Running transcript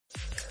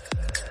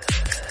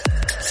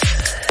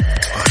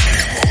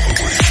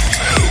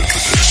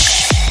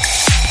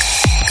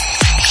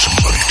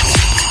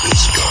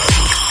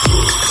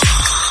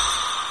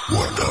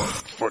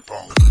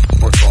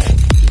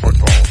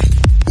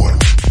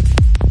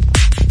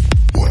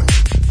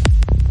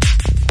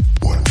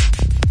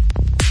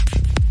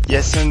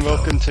guys, and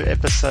welcome to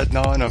episode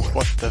 9 of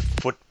What the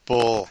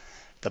Football,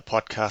 the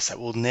podcast that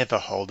will never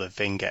hold a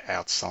Wenger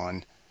out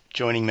sign.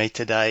 Joining me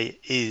today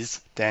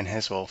is Dan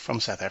Haswell from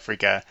South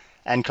Africa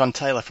and Con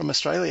Taylor from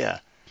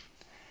Australia.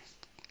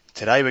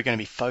 Today we're going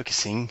to be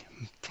focusing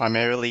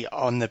primarily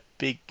on the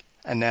big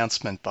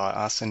announcement by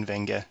Arsene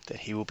Wenger that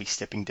he will be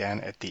stepping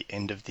down at the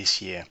end of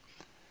this year.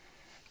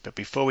 But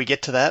before we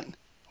get to that,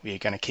 we are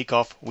going to kick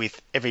off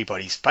with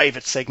everybody's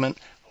favourite segment,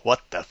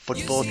 What the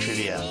Football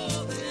Trivia.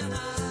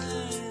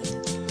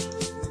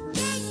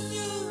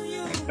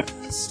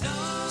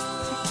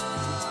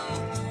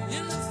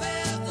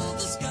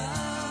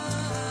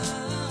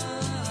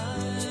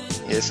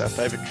 Yes, our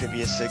favourite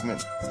trivia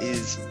segment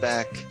is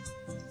back.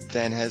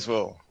 Dan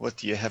Haswell, what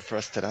do you have for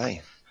us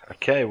today?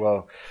 Okay,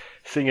 well,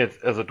 seeing it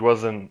as it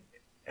was an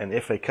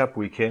FA Cup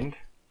weekend,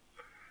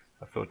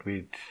 I thought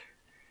we'd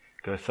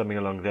go something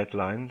along that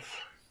lines.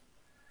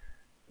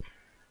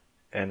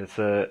 And it's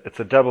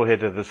a double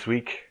header this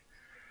week,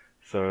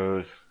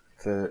 so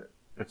it's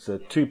a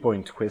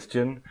 2-point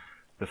question.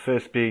 The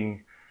first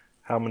being,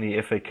 how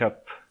many FA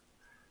Cup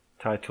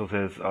titles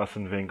has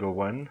Arsene Wenger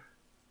won?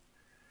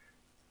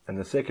 And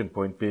the second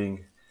point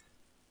being,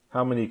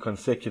 how many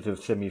consecutive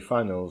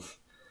semi-finals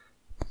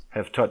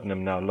have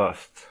Tottenham now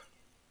lost?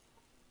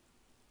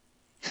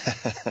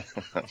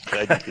 I'm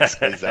glad you could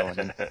squeeze that one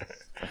in.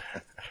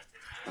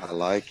 I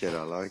like it.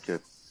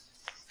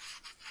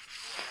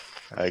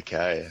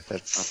 Okay, I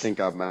think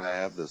I may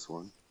have this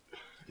one.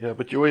 Yeah,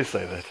 but you always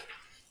say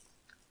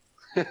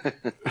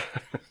that.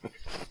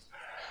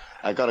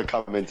 I got to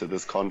come into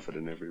this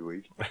confident every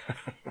week.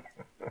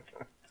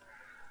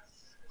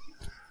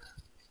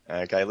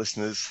 Okay,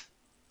 listeners,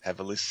 have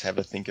a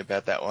think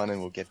about that one,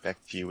 and we'll get back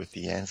to you with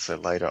the answer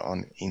later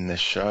on in the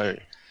show.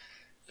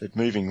 But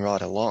moving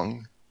right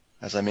along,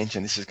 as I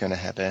mentioned, this is going to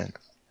have an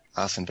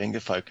Arsene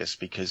Wenger focus,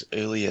 because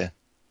earlier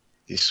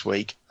this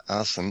week,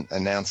 Arsene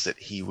announced that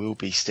he will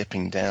be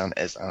stepping down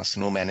as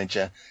Arsenal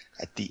manager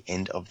at the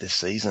end of the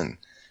season.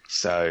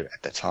 So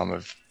at the time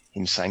of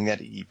him saying that,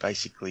 he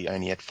basically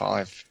only had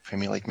 5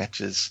 Premier League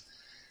matches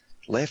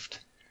left,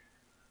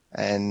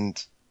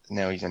 and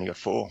now he's only got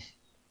 4.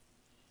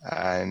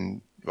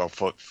 And, well,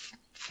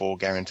 4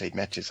 guaranteed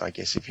matches, I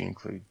guess, if you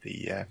include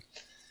the...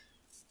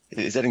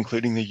 is that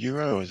including the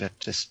Euro, or is that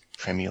just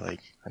Premier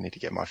League? I need to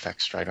get my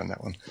facts straight on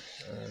that one.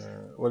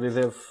 Well,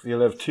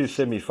 you'll have 2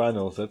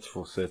 semi-finals, that's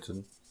for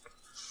certain.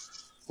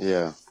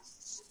 Yeah,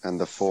 and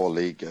the 4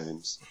 league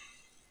games.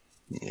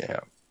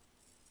 Yeah.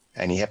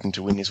 And he happened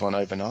to win his one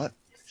overnight,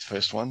 his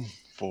first one,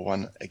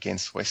 4-1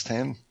 against West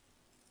Ham,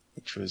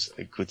 which was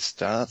a good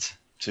start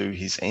to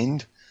his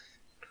end.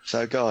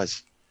 So,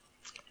 guys,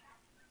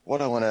 what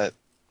I want to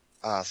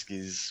ask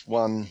is,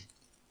 one,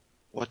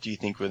 what do you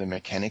think were the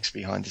mechanics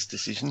behind this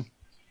decision?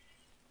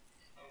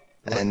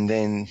 What? And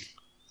then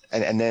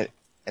we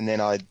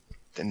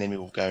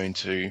will go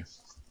into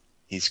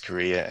his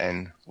career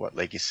and what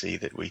legacy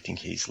that we think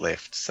he's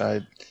left. So,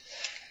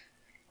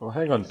 well,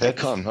 hang on,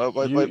 Pat.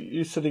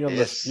 You sitting on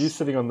yes. you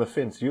sitting on the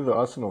fence. You're the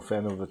Arsenal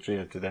fan of the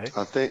trio today.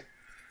 I think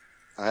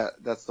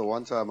that's the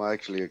one time I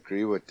actually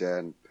agree with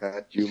Dan.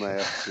 Pat, you may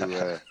have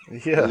to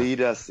yeah.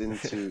 lead us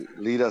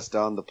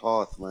down the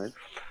path, mate.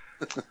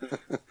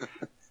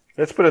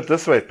 Let's put it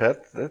this way,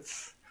 Pat.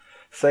 Let's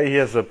say he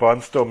has a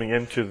barnstorming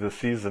end to the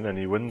season and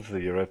he wins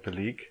the Europa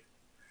League,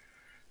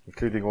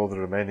 including all the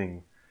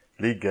remaining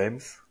league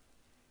games.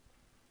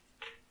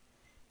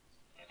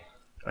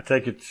 I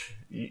take it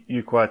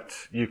you quite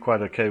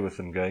okay with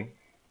him going,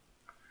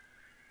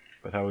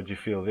 but how would you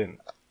feel then?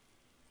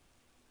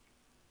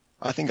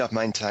 I think I've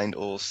maintained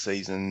all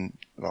second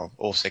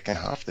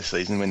half of the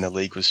season when the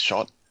league was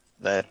shot,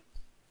 that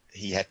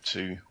he had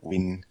to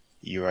win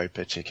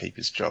Europa to keep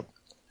his job.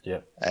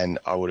 Yeah. And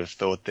I would have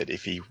thought that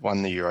if he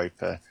won the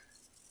Europa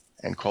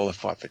and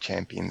qualified for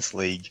Champions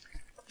League,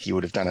 he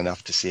would have done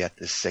enough to see out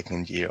the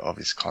second year of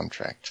his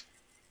contract.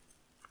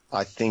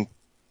 I think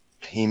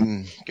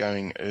him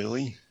going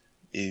early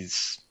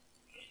is,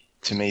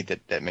 to me,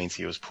 that means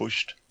he was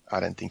pushed. I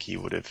don't think he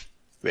would have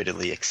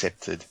readily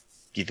accepted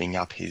giving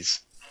up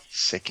his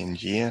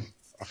second year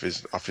off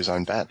his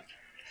own bat.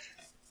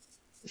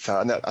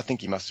 So I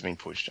think he must have been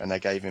pushed, and they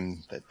gave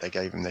him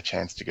the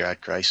chance to go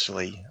out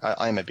gracefully.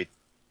 I am a bit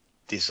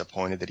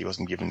disappointed that he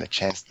wasn't given the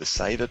chance to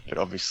save it, but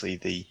obviously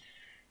the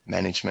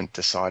management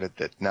decided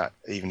that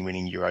even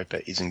winning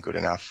Europa isn't good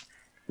enough.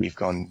 We've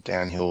gone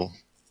downhill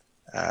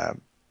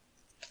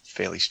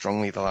fairly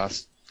strongly the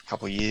last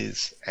couple of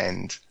years,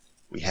 and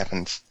we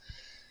haven't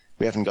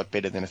got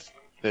better than a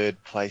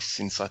third place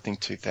since I think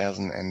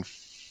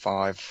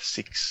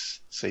 2005-06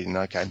 season.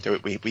 Okay,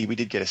 we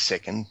did get a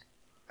second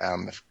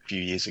a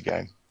few years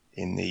ago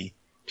in the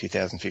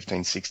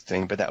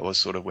 2015-16, but that was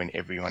sort of when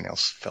everyone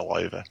else fell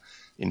over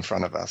in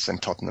front of us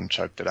and Tottenham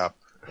choked it up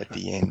at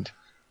the end.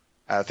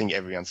 I think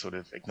everyone sort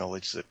of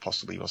acknowledged that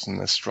possibly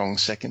wasn't a strong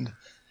second.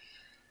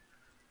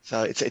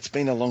 So it's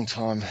been a long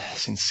time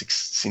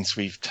since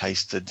we've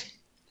tasted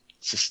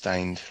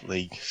sustained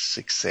league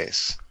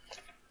success.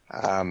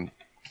 So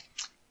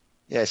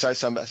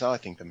I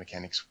think the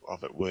mechanics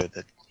of it were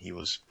that he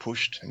was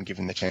pushed and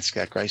given the chance to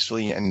go out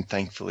gracefully, and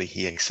thankfully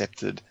he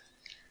accepted.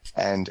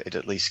 And it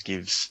at least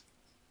gives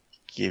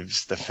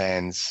the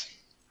fans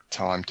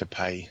time to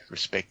pay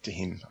respect to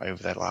him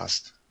over that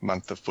last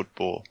month of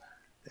football,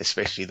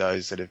 especially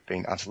those that have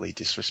been utterly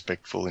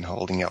disrespectful in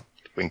holding up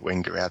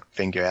Wenger out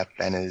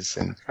banners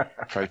and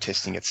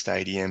protesting at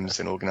stadiums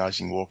and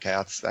organising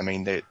walkouts. I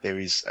mean, there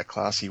is a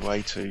classy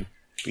way to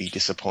be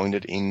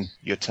disappointed in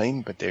your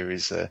team, but there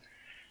is a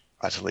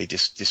utterly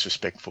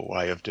disrespectful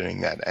way of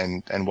doing that.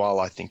 And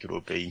while I think it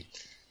will be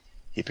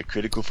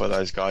hypocritical for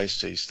those guys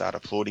to start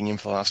applauding him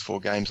for the last 4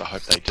 games, I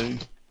hope they do.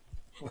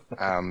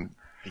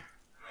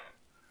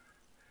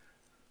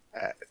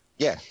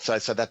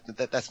 So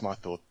that's my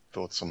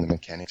thoughts on the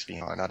mechanics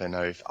behind. I don't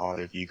know if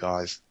either of you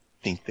guys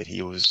think that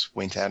he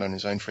went out on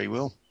his own free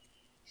will.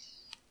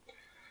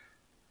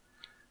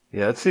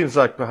 Yeah, it seems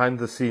like behind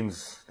the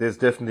scenes, there's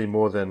definitely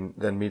more than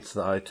meets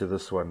the eye to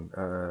this one.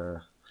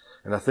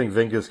 And I think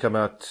Wenger's come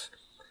out,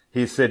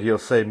 he said he'll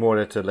say more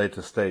at a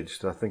later stage.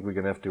 So I think we're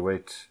going to have to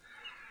wait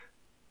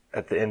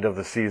at the end of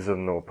the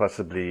season, or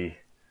possibly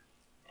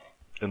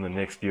in the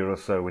next year or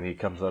so when he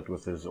comes out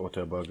with his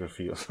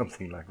autobiography or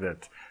something like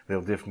that.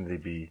 There'll definitely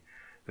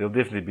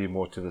be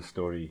more to the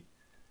story.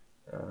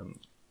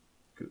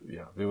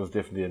 There was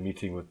definitely a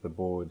meeting with the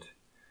board.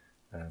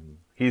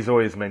 He's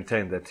always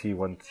maintained that he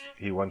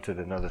wanted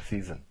another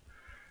season.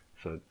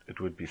 So it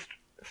would be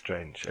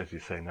strange, as you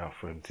say now,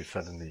 for him to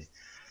suddenly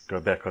go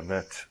back on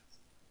that.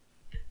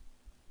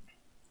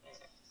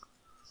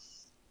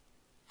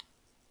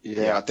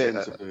 Yeah, I tend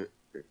to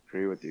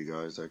agree with you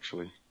guys,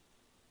 actually.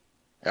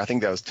 I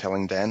think that was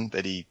telling Dan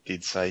that he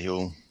did say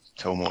he'll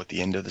tell more at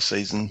the end of the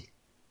season.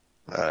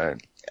 I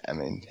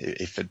mean,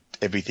 if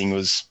everything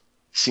was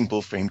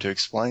simple for him to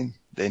explain,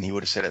 then he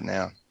would have said it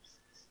now.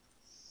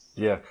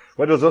 Yeah.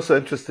 What was also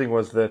interesting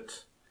was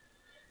that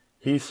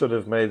he sort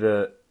of made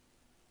a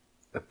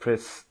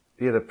press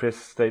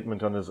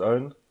statement on his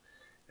own,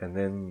 and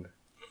then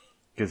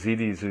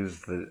Gazidis,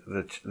 who's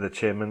the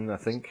chairman, I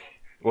think,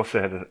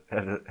 also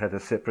had a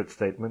separate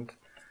statement,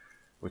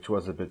 which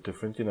was a bit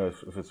different. You know,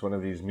 if it's one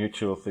of these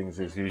mutual things,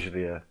 there's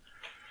usually a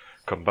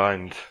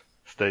combined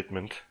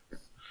statement.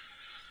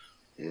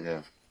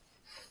 Yeah.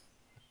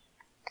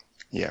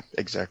 Yeah,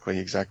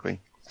 exactly.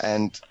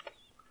 And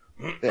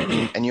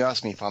you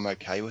asked me if I'm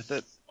okay with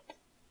it.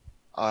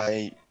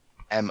 I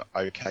am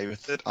okay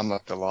with it. I'm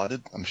not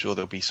delighted. I'm sure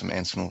there'll be some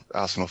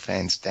Arsenal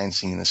fans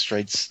dancing in the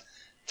streets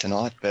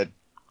tonight, but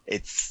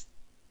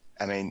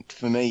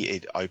for me,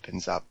 it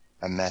opens up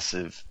a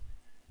massive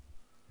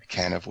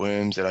can of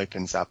worms. It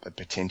opens up a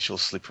potential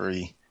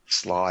slippery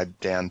slide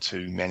down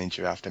to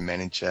manager after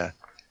manager,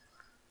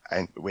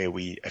 and where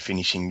we are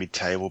finishing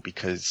mid-table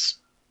because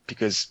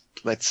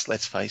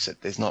let's face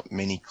it, there's not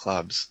many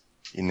clubs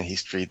in the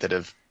history that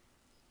have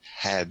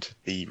had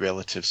the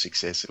relative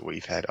success that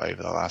we've had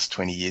over the last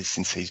 20 years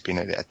since he's been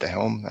at the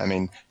helm. I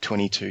mean,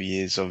 22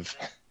 years of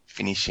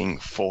finishing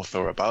 4th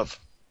or above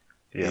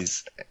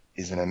is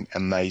an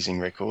amazing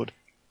record,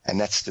 and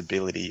that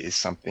stability is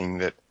something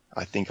that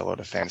I think a lot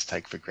of fans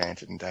take for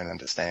granted and don't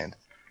understand.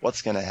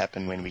 What's going to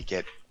happen when we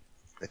get,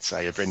 let's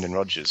say, a Brendan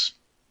Rodgers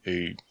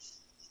who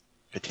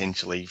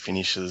potentially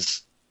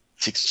finishes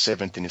 6th or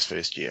 7th in his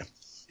first year?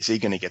 Is he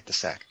going to get the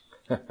sack?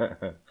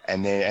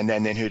 and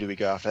then who do we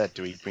go after that?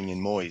 Do we bring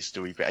in Moyes?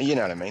 You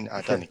know what I mean?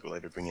 I don't think we'll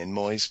ever bring in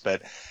Moyes,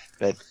 but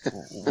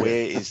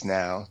where is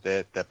now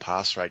the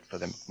pass rate for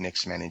the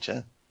next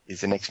manager?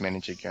 Is the next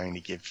manager going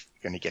to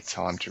get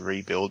time to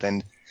rebuild,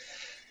 and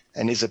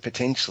is it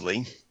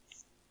potentially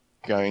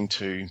going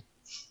to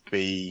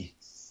be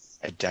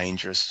a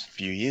dangerous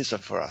few years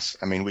for us?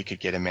 I mean, we could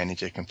get a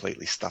manager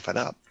completely stuff it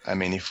up. I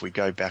mean, if we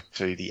go back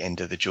to the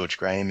end of the George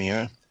Graham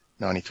era,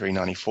 93,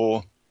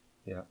 94,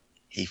 yeah,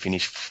 he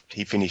finished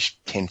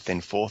 10th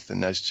and 4th in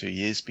those 2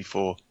 years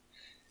before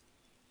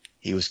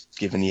he was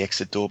given the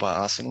exit door by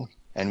Arsenal,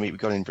 and we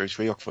got in Bruce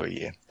Rioch for a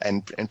year.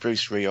 And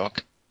Bruce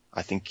Rioch,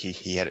 I think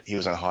he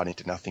was on a hide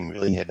into nothing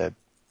really. He had an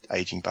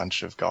aging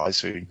bunch of guys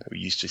who were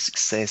used to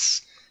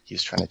success. He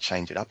was trying to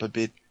change it up a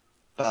bit,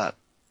 but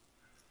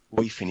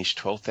we finished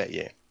 12th that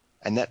year,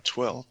 and that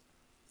 12th,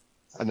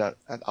 I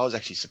was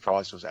actually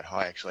surprised it was that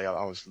high. Actually,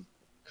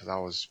 because I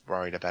was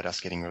worried about us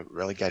getting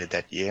relegated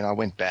that year, and I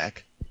went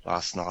back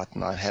last night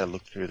and I had a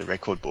look through the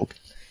record book,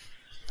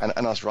 and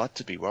I was right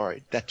to be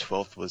worried. That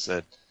 12th was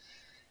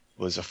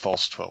a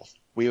false 12th.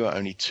 We were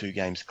only 2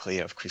 games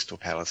clear of Crystal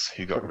Palace,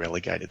 who got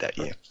relegated that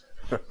year.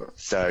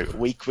 So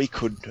we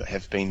could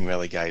have been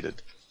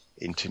relegated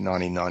into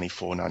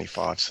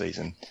 1994-95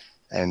 season.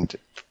 And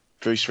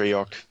Bruce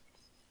Rioch,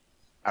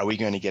 are we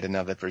going to get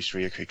another Bruce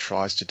Rioch who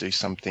tries to do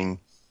something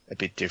a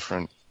bit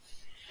different?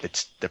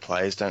 The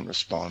players don't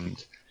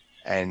respond,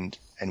 and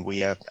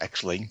we are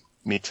actually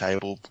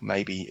mid-table,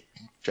 maybe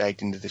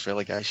dragged into this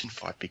relegation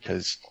fight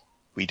because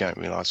we don't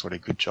realise what a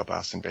good job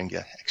Arsene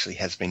Wenger actually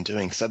has been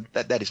doing. So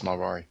that is my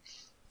worry.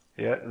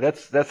 Yeah,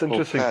 that's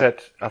interesting,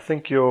 Pat. I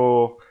think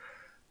your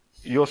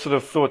sort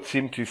of thoughts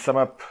seem to sum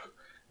up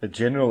a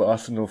general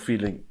Arsenal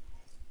feeling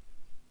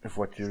of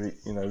what you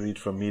read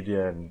from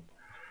media and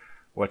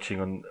watching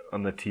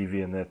on the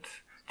TV, and that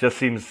just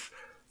seems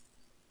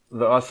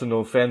the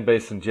Arsenal fan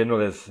base in general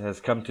has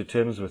come to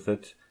terms with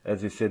it.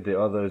 As you said, there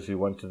are those who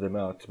wanted them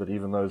out, but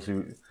even those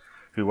who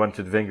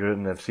wanted Wenger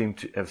in have seemed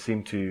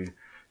to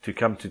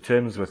come to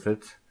terms with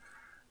it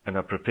and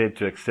are prepared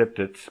to accept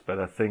it. But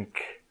I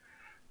think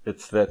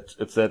it's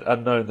that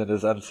unknown that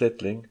is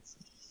unsettling.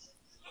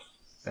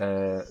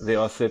 There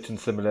are certain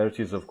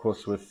similarities, of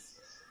course, with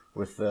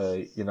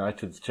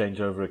United's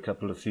changeover a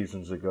couple of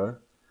seasons ago,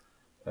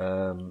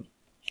 and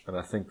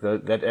I think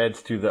that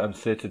adds to the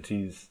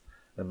uncertainties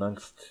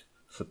amongst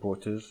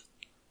supporters.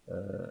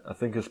 I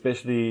think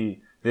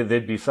especially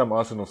there'd be some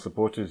Arsenal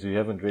supporters who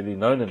haven't really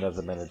known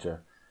another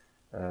manager.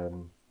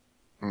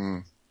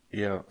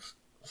 Yeah,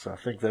 so I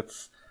think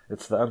it's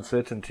the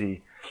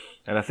uncertainty,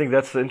 and I think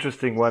that's the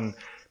interesting one,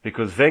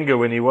 because Wenger,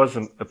 when he was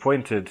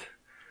appointed,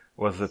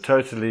 was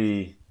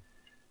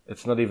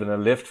it's not even a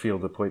left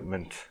field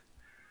appointment.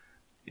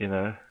 You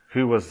know,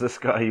 who was this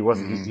guy? He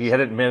wasn't. He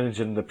hadn't managed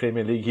in the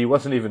Premier League. He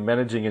wasn't even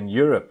managing in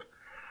Europe.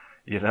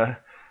 You know,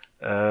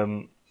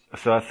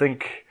 so I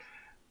think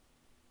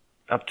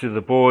up to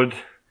the board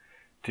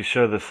to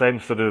show the same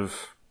sort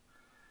of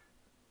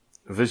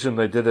vision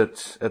they did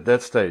at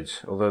that stage.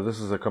 Although this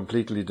is a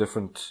completely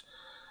different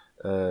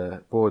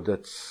board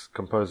that's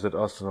composed at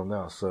Arsenal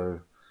now.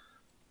 So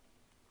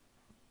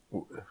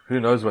who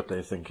knows what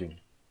they're thinking?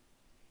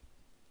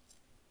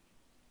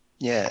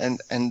 Yeah,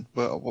 and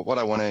what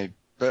I want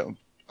to,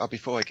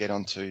 before I get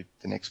on to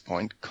the next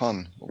point,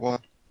 Con,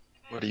 what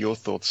are your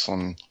thoughts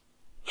on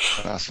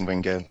Arsene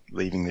Wenger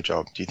leaving the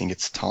job? Do you think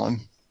it's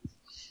time?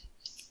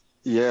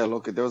 Yeah,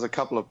 look, there was a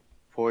couple of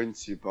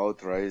points you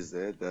both raised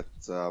there that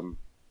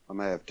I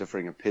may have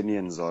differing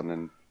opinions on,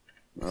 and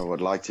I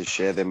would like to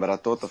share them. But I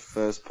thought the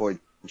first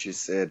point you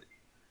said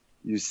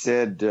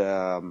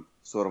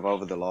sort of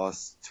over the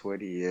last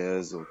 20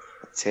 years or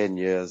 10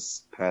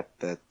 years, Pat,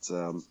 that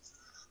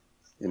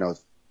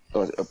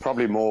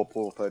probably more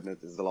pertinent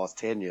is the last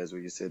 10 years,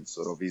 where you said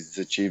sort of he's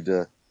achieved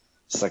a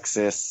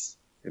success,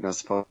 I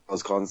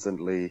suppose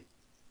constantly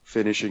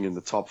finishing in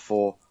the top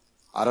four.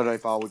 I don't know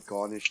if I would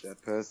garnish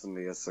that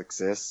personally as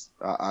success.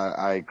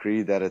 I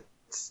agree that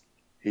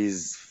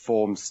he's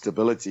formed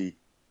stability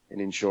in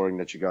ensuring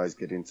that you guys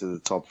get into the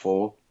top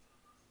four.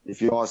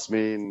 If you ask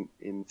me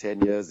in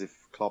 10 years, if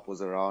Klopp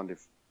was around,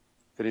 if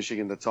finishing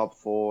in the top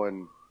four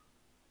and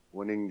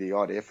winning the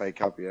odd FA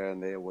Cup here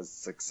and there was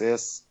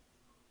success,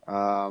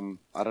 I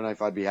don't know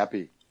if I'd be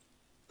happy,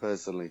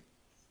 personally.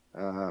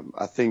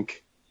 I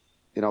think,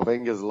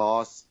 Wenger's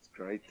last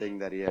great thing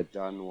that he had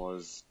done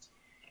was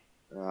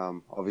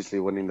obviously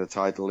winning the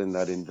title in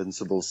that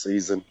invincible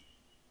season.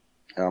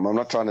 I'm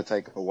not trying to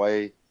take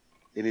away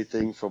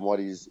anything from what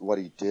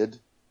he did.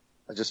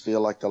 I just feel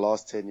like the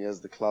last 10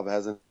 years the club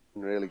hasn't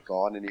really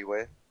gone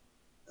anywhere.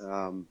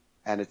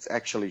 And it's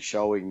actually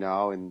showing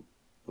now in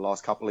the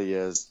last couple of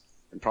years,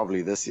 and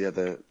probably this year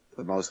the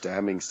most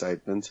damning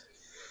statement.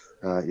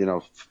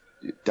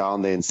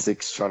 Down there in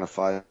 6th, trying to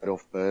fight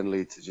off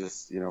Burnley to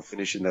just,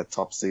 finish in that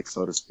top 6,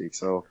 so to speak.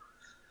 So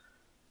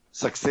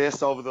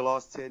success over the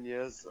last 10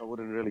 years, I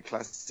wouldn't really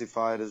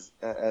classify it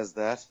as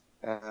that.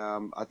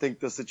 I think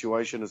the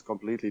situation is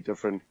completely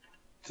different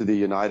to the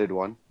United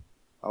one.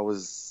 I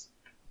was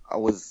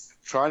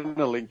trying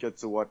to link it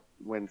to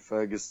when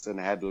Ferguson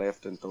had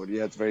left, and thought,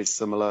 yeah, it's very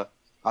similar.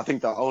 I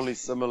think the only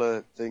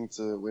similar thing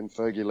to when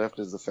Fergie left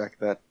is the fact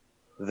that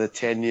the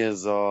 10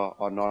 years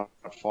are not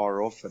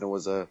far off, and it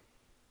was a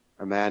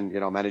man,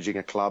 managing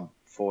a club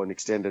for an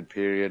extended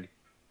period.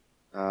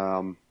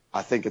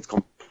 I think it's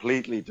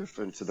completely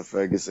different to the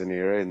Ferguson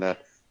era, in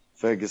that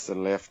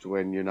Ferguson left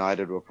when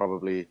United were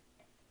probably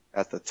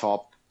at the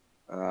top.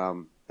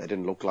 They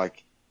didn't look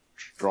like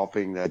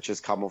dropping. They'd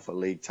just come off a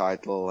league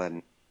title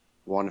and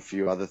won a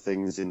few other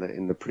things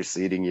in the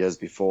preceding years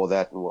before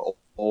that, and were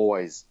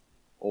always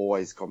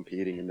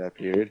competing in that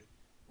period.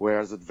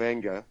 Whereas with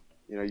Wenger,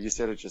 you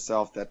said it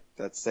yourself,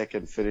 that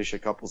second finish a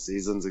couple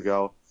seasons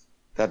ago,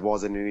 that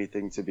wasn't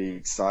anything to be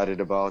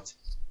excited about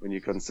when you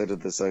consider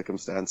the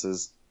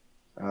circumstances.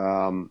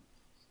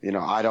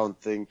 I don't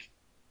think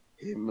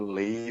him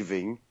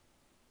leaving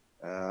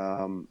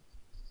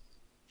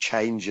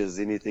changes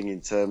anything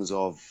in terms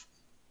of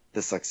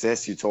the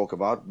success you talk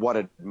about. What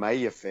it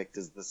may affect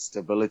is the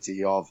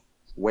stability of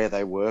where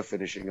they were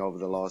finishing over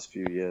the last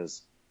few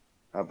years.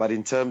 But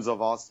in terms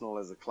of Arsenal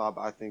as a club,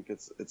 I think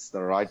it's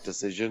the right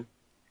decision.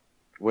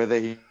 Whether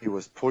he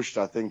was pushed,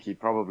 I think he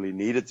probably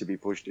needed to be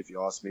pushed, if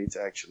you ask me,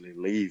 to actually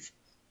leave,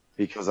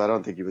 because I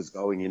don't think he was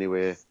going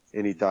anywhere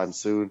anytime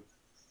soon.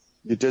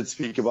 You did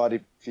speak about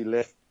if he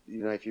left,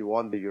 if he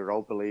won the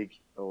Europa League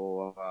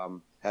or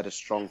had a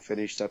strong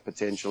finish, that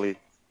potentially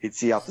he'd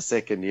see out the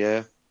second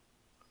year.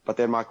 But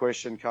then my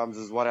question comes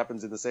is, what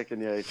happens in the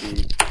second year if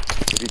he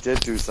did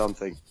do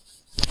something?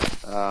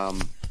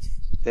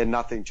 Then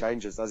nothing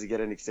changes. Does he get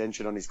an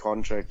extension on his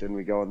contract and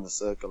we go in the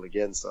circle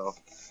again? So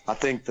I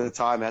think the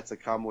time had to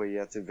come where he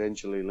had to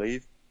eventually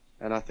leave.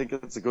 And I think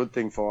it's a good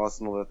thing for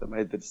Arsenal that they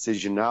made the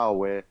decision now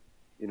where,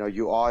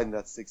 you are in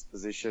that 6th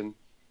position.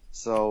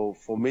 So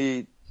for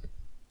me,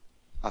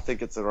 I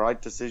think it's the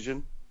right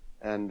decision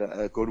and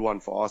a good one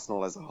for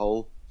Arsenal as a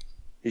whole.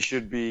 He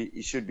should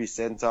be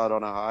sent out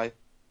on a high,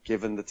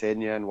 given the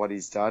tenure and what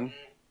he's done.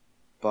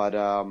 But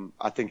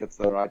I think it's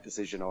the right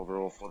decision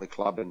overall for the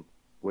club and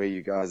where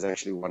you guys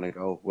actually want to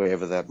go,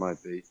 wherever that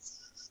might be.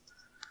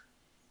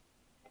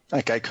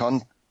 Okay,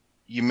 Con,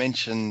 you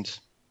mentioned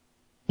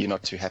you're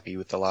not too happy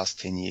with the last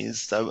 10 years.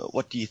 So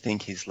what do you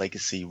think his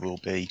legacy will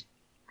be?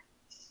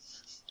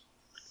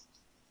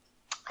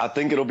 I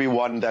think it'll be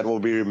one that will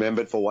be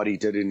remembered for what he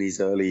did in his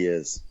early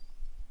years.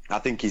 I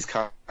think he's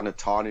kind of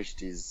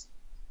tarnished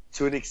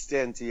to an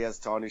extent, he has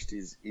tarnished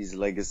his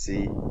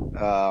legacy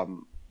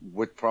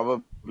with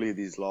probably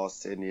these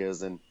last 10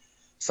 years and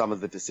some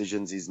of the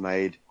decisions he's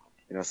made.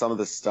 You know, some of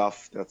the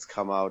stuff that's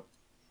come out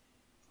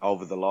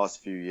over the last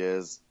few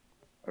years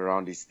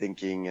around his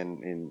thinking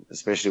and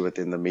especially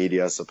within the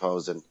media, I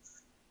suppose, and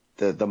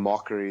the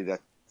mockery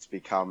that's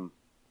become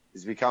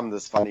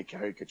this funny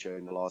caricature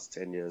in the last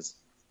 10 years,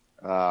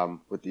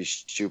 with these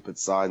stupid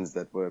signs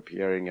that were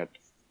appearing at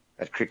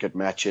cricket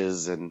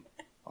matches and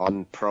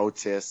on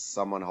protests,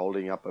 someone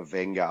holding up a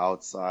Wenger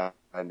outside,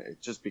 and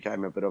it just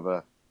became a bit of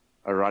a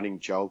running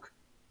joke.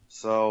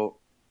 So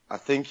I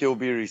think he'll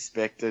be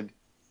respected.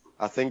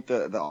 I think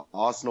the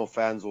Arsenal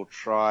fans will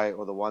try,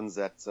 or the ones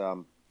that,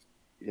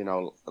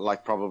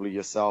 like probably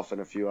yourself and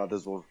a few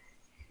others will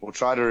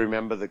try to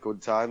remember the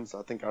good times.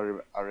 I think I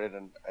read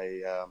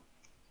a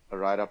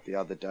write-up the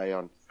other day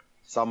on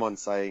someone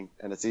saying,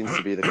 and it seems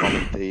to be the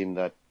common theme,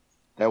 that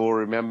they will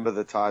remember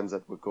the times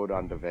that were good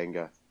under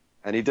Wenger.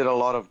 And he did a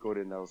lot of good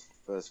in those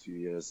first few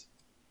years.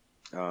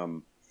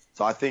 So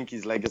I think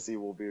his legacy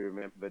will be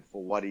remembered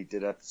for what he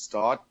did at the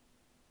start,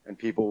 and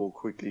people will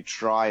quickly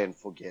try and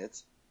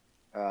forget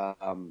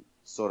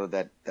sort of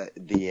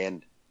the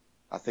end.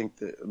 I think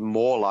the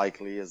more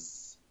likely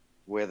is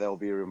where they'll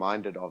be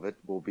reminded of it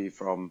will be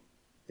from,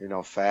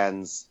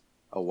 fans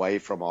away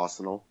from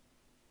Arsenal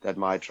that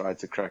might try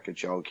to crack a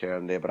joke here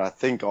and there. But I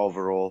think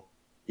overall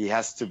he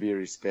has to be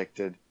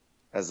respected.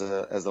 As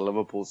a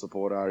Liverpool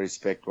supporter, I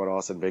respect what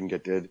Arsene Wenger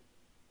did.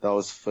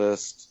 Those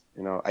first,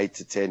 8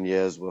 to 10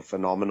 years were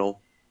phenomenal.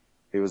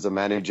 He was a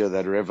manager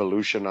that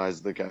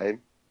revolutionized the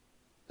game,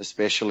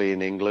 especially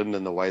in England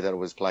and the way that it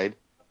was played.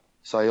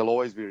 So he'll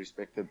always be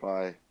respected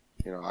by,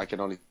 I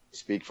can only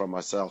speak from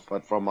myself,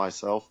 but from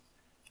myself.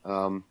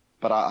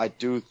 But I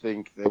do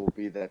think there will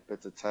be that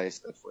bitter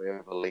taste that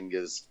forever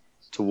lingers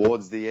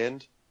towards the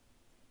end.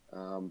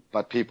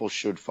 But people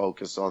should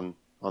focus on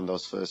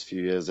those first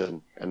few years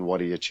and what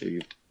he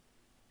achieved.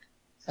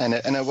 And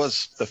it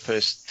was the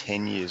first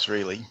 10 years,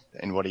 really,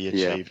 and what he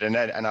achieved.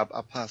 Yeah. And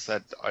I'll pass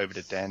that over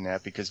to Dan now,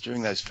 because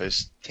during those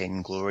first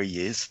 10 glory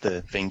years,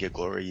 the Wenger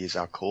glory years,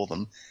 I'll call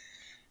them,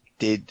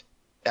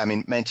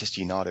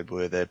 Manchester United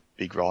were the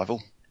big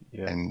rival,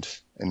 and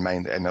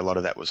a lot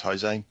of that was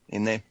Jose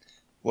in there.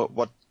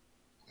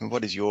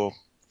 What is your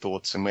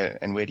thoughts, and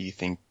where do you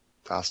think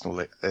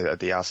Arsenal,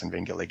 the Arsene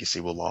Wenger legacy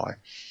will lie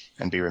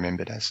and be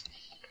remembered as?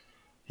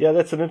 Yeah,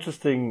 that's an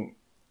interesting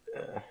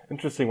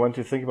one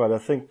to think about. I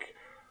think,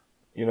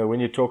 when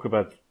you talk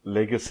about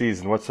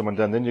legacies and what someone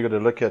done, then you've got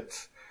to look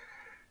at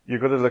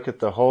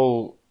the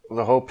whole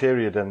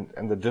period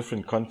and the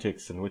different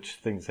contexts in which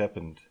things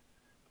happened,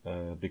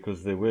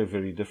 because there were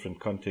very different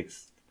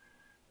contexts.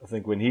 I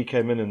think when he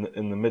came in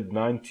the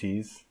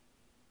mid-90s,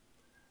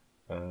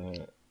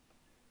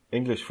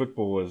 English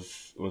football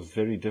was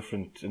very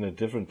different, in a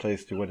different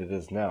place to what it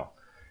is now,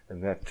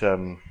 and that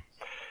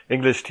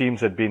English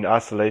teams had been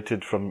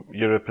isolated from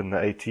Europe in the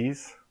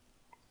 80s,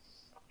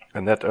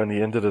 and that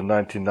only ended in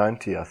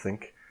 1990, I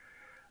think.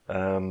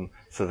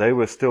 So they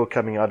were still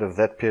coming out of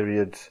that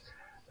period.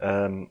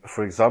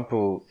 For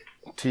example,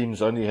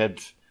 teams only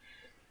had,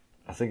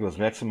 I think it was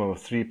maximum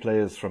of 3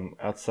 players from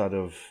outside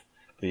of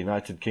the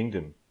United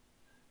Kingdom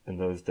in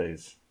those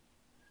days.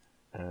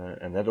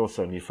 And that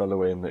also only fell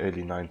away in the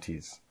early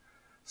 90s.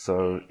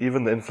 So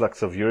even the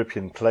influx of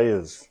European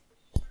players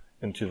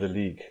into the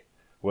league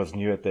was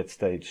new at that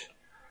stage.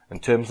 In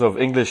terms of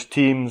English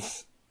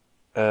teams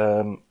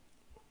in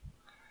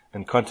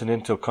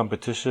continental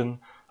competition,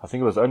 I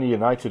think it was only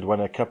United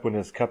won a Cup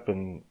Winners' Cup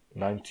in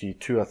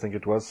 92, I think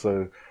it was.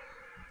 So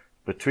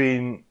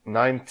between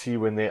 90,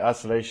 when their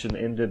isolation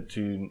ended,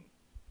 to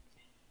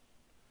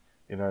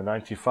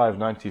 95,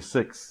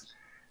 96,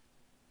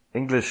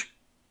 English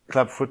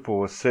club football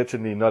was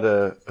certainly not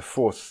a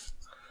force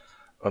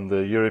on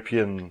the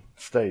European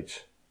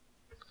stage.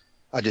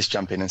 I just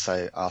jump in and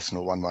say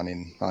Arsenal won one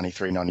in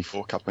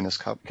 93-94 Cup Winners'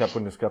 Cup. Cup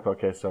Winners' Cup.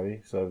 Okay,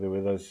 sorry. So there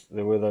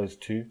were those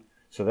 2.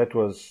 So that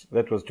was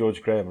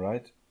George Graham,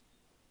 right?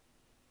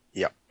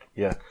 Yeah.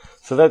 Yeah.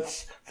 So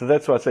that's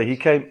why I say he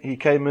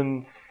came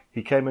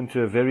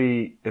into a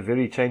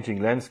very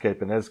changing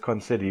landscape, and as Con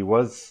said, he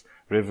was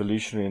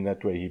revolutionary in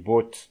that way. He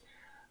brought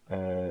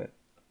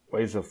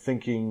ways of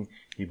thinking.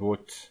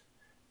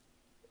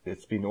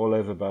 It's been all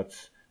over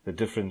about the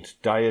different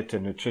diet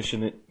and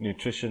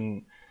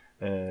nutrition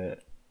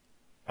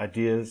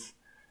ideas.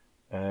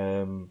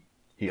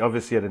 He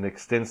obviously had an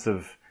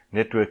extensive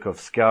network of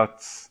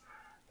scouts,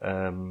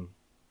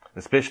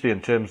 especially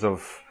in terms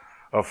of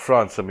of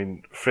France. I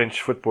mean,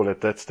 French football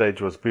at that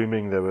stage was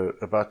booming. They were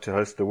about to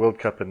host the World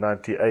Cup in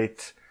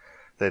 '98.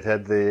 They'd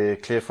had their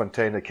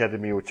Clairefontaine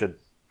Academy, which had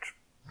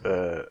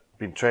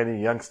been training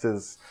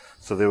youngsters.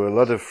 So there were a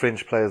lot of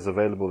French players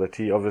available that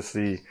he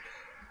obviously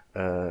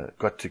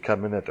got to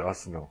come in at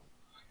Arsenal.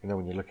 You know,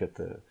 when you look at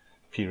the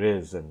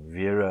Pires and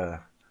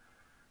Vieira,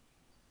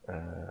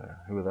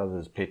 who were the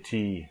others,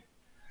 Petit.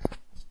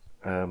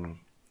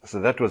 So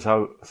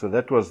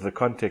that was the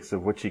context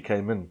of which he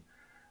came in.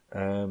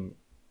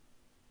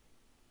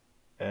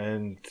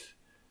 And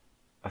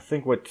I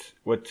think what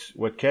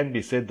can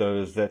be said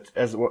though is that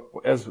as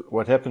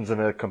what happens in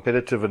a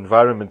competitive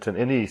environment in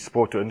any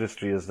sport or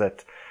industry is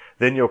that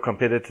then your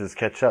competitors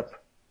catch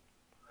up,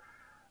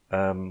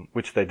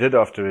 which they did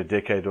after a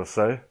decade or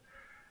so.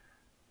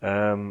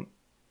 And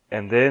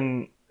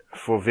then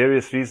for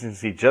various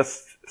reasons he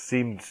just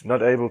seemed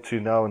not able to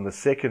now in the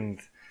second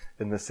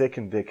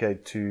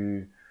decade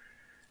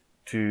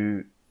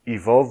to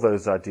evolve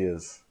those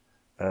ideas,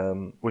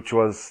 which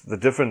was the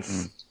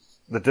difference.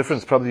 The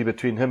difference probably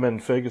between him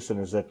and Ferguson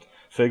is that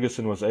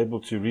Ferguson was able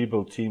to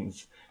rebuild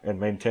teams and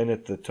maintain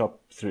at the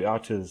top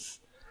throughout his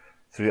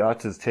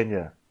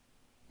tenure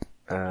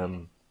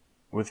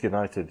with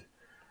United.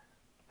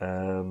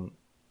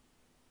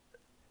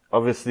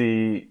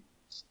 Obviously,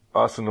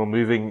 Arsenal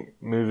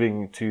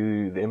moving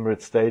to the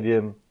Emirates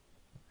Stadium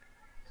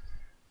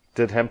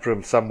did hamper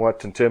him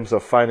somewhat in terms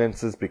of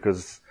finances,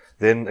 because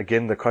then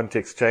again the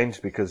context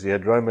changed because you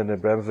had Roman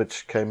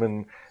Abramovich came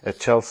in at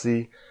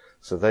Chelsea.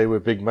 So they were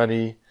big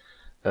money.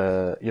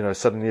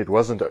 Suddenly it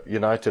wasn't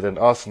United and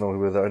Arsenal who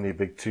were the only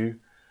big two.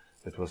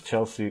 It was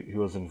Chelsea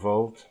who was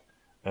involved.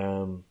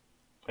 And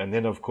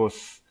then, of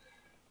course,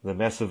 the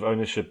massive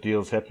ownership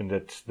deals happened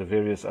at the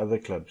various other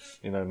clubs.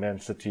 You know, Man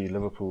City,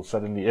 Liverpool.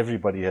 Suddenly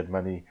everybody had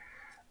money.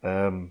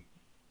 And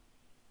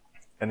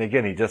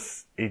again, he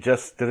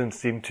just didn't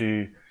seem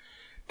to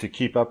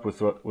keep up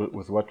with what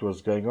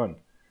was going on.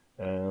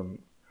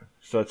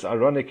 So it's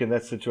ironic in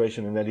that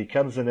situation, in that he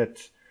comes in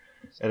at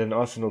an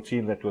Arsenal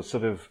team that was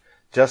sort of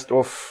just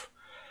off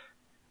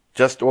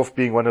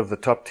being one of the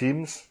top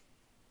teams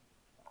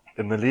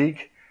in the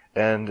league,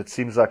 and it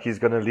seems like he's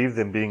going to leave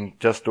them being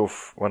just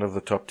off one of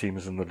the top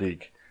teams in the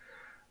league.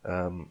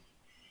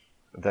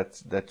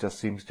 That just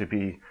seems to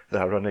be the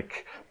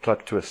ironic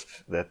plot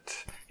twist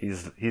that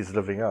he's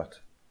living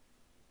out.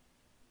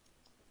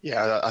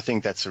 Yeah, I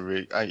think that's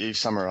you've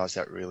summarised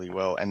that really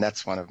well, and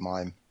that's one of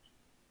my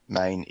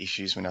main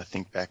issues when I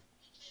think back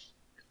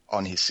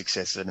on his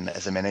success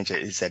as a manager,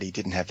 is that he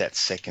didn't have that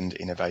second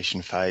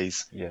innovation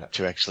phase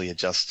to actually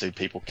adjust to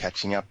people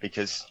catching up.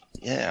 Because,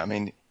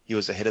 he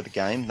was ahead of the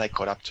game. They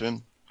caught up to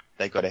him.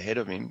 They got ahead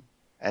of him.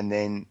 And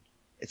then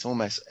it's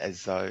almost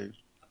as though,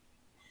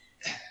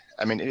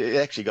 it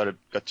actually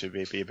got to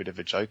be a bit of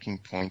a joking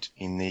point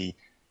with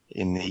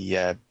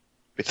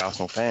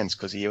Arsenal fans,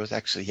 because he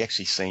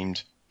actually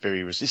seemed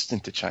very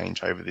resistant to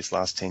change over this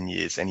last 10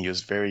 years, and he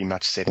was very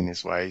much set in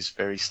his ways,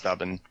 very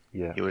stubborn.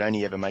 Yeah. He would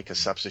only ever make a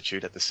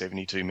substitute at the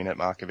 72-minute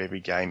mark of every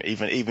game,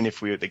 even if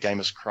the game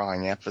was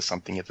crying out for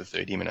something at the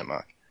 30-minute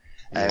mark.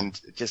 Yeah.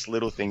 And just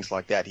little things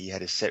like that. He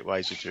had his set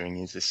ways of doing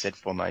his set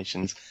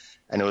formations,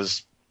 and it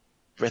was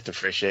breath of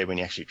fresh air when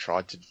he actually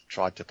tried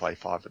to play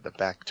five at the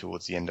back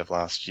towards the end of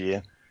last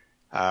year,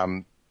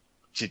 to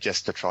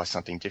try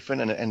something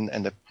different,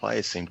 and the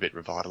players seemed a bit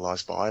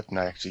revitalised by it, and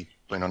they actually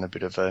went on a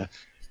bit of a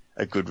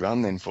good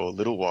run then for a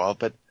little while.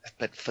 But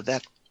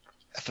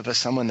for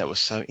someone that was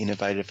so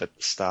innovative at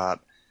the start,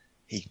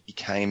 he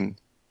became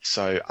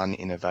so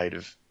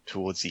uninnovative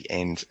towards the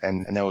end,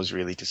 and that was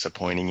really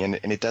disappointing.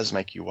 And it does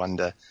make you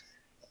wonder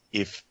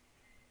if,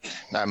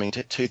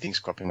 two things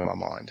crop into my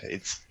mind.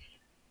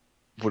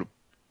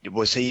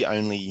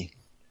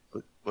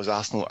 Was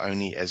Arsenal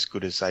only as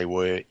good as they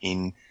were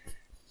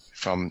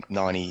from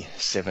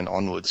 97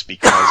 onwards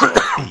because of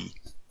the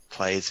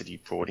players that he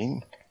brought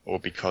in, or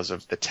because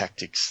of the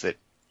tactics that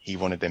he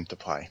wanted them to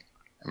play?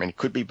 It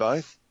could be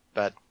both,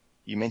 but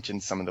you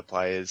mentioned some of the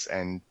players,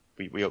 and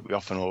we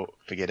often all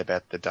forget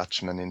about the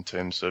Dutchman in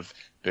terms of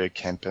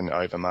Bergkamp and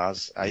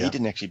Overmars. He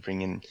didn't actually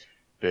bring in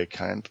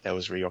Bergkamp. That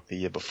was Rioch the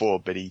year before,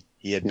 but he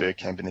had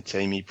Bergkamp in the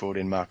team. He brought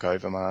in Mark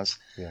Overmars.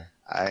 Yeah.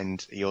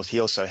 And he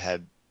also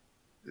had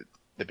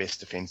the best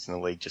defence in the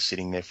league just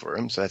sitting there for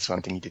him. So that's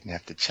one thing he didn't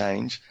have to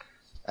change.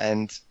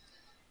 And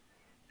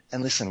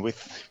listen,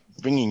 with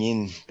bringing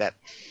in that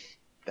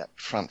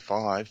front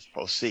five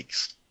or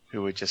six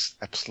who were just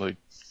absolute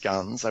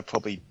guns, are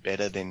probably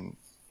better than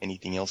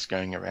anything else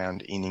going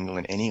around in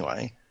England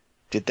anyway.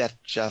 Did that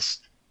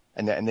just,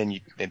 and then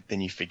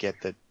you forget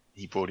that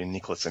he brought in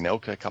Nicolas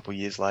Anelka a couple of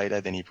years later,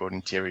 then he brought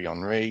in Thierry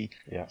Henry.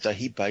 Yeah. So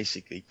he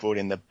basically brought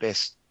in the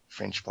best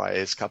French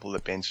players, a couple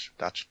of the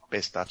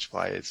best Dutch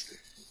players.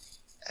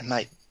 And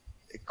mate,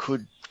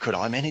 could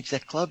I manage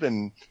that club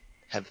and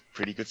have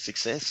pretty good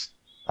success?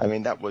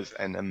 That was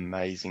an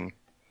amazing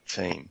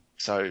team.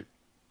 So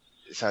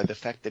the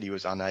fact that he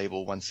was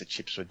unable, once the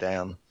chips were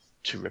down,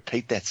 to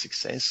repeat that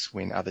success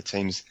when other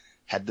teams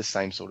had the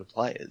same sort of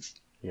players,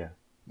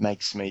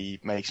 makes me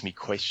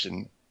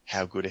question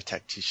how good a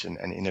tactician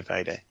and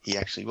innovator he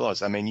actually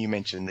was. I mean, you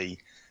mentioned the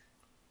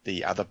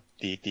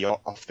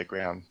off the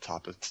ground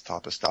type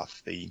of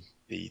stuff, the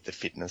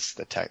fitness,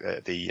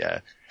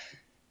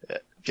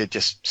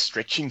 just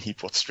stretching. He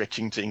brought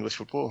stretching to English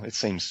football. It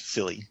seems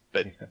silly,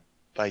 but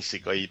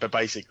basically,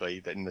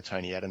 in the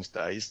Tony Adams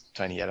days,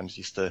 Tony Adams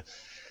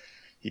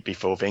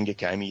before Wenger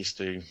came, he used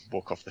to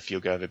walk off the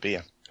field, go have a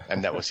beer,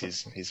 and that was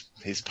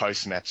his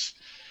post-match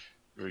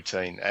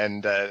routine.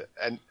 And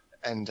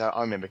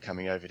I remember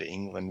coming over to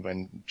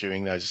England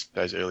during those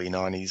early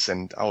 90s,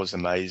 and I was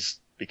amazed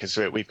because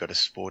we've got a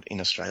sport in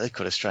Australia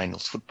called Australian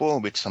rules football,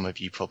 which some of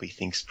you probably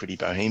think's pretty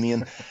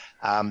bohemian.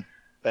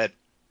 But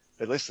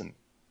listen,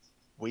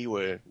 we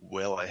were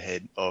well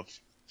ahead of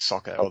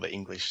soccer or the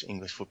English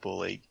Football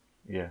League.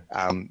 Yeah.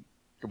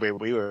 Where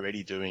we were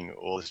already doing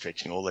all the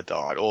stretching, all the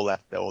diet, all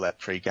that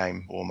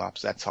pre-game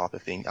warm-ups, that type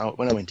of thing.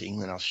 When I went to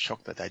England, I was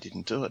shocked that they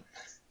didn't do it.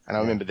 And I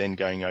remember then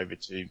going over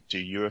to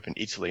Europe and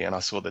Italy, and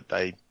I saw that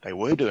they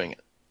were doing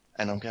it.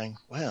 And I'm going,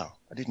 wow,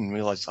 I didn't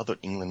realize. I thought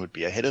England would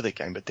be ahead of the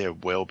game, but they're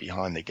well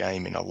behind the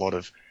game in a lot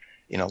of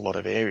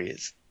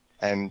areas.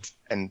 And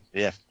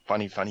yeah,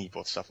 funny, he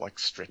brought stuff like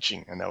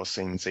stretching, and they were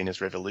seen as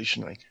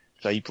revolutionary.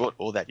 So he brought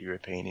all that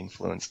European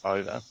influence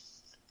over.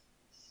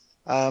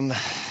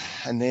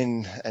 And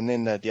then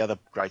the other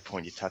great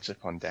point you touched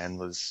upon, Dan,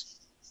 was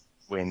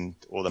when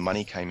all the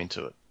money came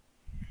into it,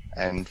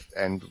 and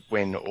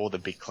when all the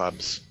big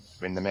clubs,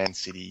 when the Man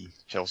City,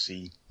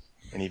 Chelsea,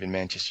 and even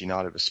Manchester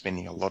United were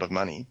spending a lot of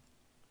money,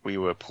 we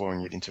were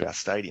pouring it into our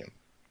stadium,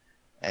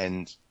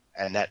 and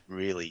that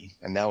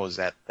was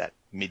at that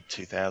mid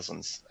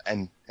 2000s,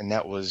 and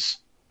that was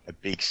a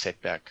big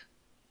setback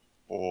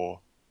for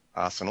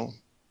Arsenal.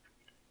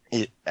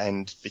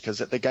 And because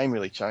the game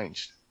really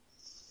changed.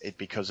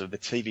 Because of the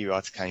TV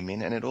rights came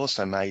in, and it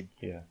also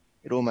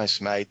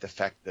almost made the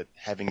fact that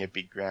having a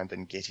big ground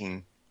and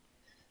getting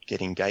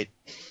gate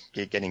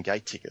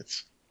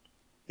tickets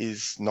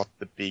is not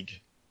the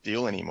big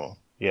deal anymore.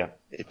 Yeah.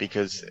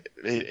 Because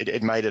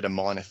it made it a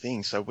minor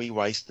thing. So we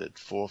wasted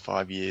 4 or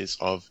 5 years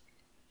of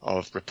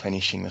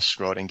replenishing the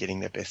squad and getting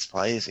the best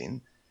players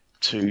in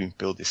to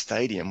build this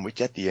stadium,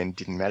 which at the end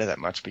didn't matter that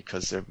much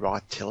because the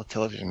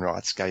television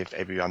rights gave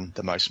everyone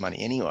the most money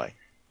anyway.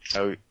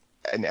 So,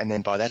 and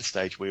then by that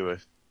stage we were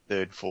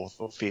 3rd, 4th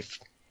or 5th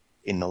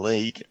in the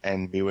league,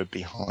 and we were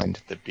behind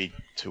the big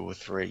 2 or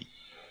 3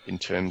 in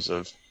terms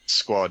of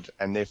squad,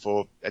 and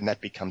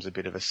that becomes a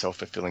bit of a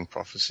self-fulfilling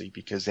prophecy,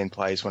 because then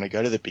players want to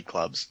go to the big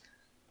clubs,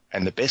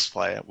 and the best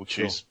player will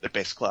choose the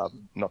best club,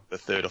 not the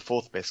 3rd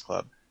or 4th best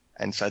club.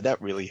 And so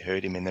that really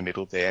hurt him in the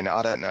middle there. And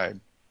I don't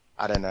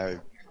know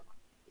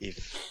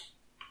if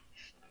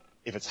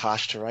it's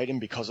harsh to rate him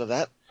because of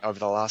that over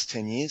the last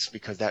 10 years,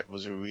 because that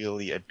was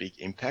really a big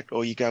impact.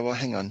 Or you go, well,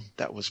 hang on,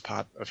 that was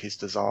part of his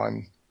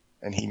design,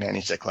 and he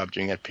managed that club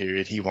during that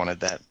period. He wanted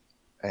that,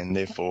 and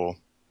therefore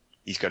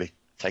he's got to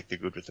take the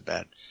good with the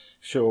bad.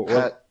 Sure.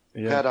 Pat,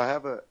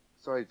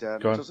 sorry,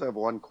 Dan, I just have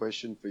one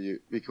question for you,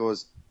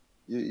 because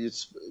you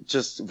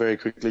just very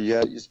quickly,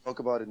 you spoke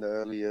about in the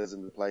early years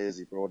and the players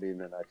he brought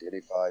in and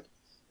identified.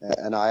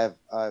 And I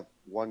have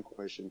one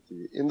question for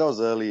you. In those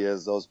early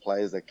years, those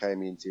players that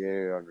came in,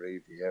 Thierry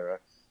Henry, Vieira,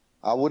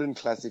 I wouldn't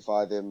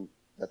classify them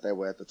that they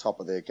were at the top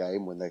of their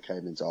game when they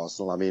came into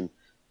Arsenal. I mean,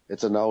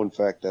 it's a known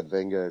fact that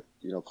Wenger,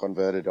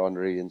 converted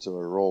Henry into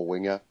a raw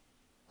winger.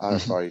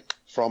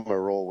 From a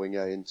raw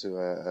winger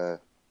into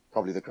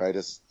probably the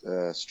greatest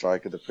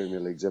striker the Premier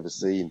League's ever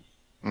seen.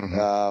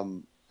 Mm-hmm.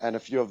 And a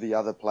few of the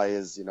other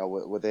players,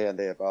 were there and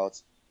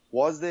thereabouts.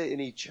 Was there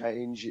any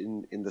change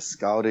in the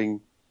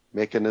scouting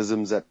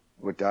mechanisms that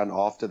were done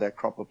after that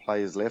crop of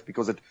players left?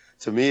 Because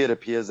to me, it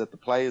appears that the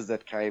players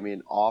that came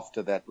in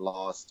after that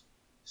last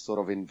sort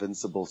of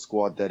invincible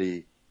squad that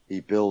he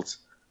built,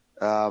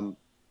 the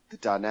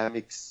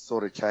dynamics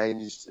sort of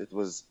changed.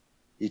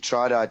 He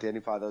tried to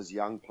identify those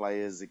young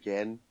players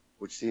again,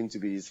 which seemed to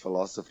be his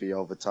philosophy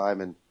over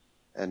time,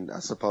 and I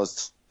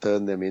suppose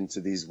turn them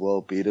into these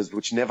world beaters,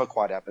 which never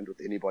quite happened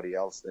with anybody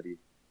else that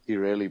he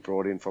really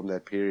brought in from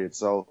that period.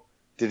 So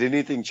did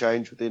anything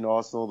change within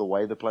Arsenal, the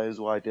way the players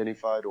were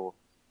identified, or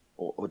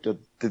did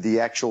the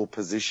actual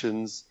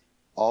positions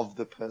of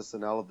the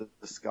personnel of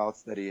the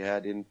scouts that he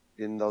had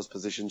in those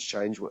positions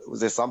change? Was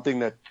there something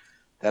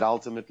that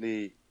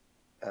ultimately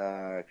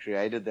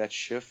created that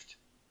shift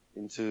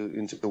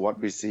into what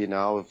we see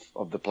now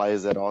of the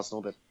players at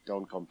Arsenal that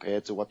don't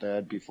compare to what they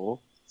had before?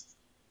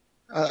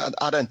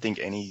 I don't think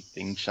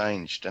anything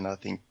changed, and I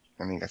think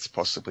that's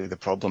possibly the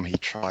problem. He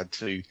tried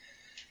to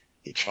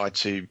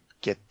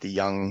get the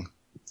young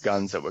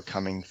guns that were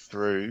coming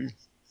through,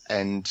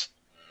 and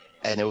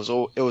it was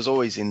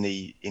always in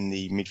the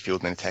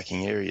midfield and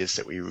attacking areas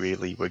that we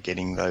really were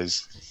getting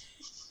those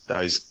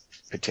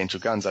potential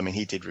guns. I mean,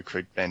 he did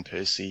recruit Van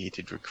Persie, he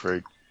did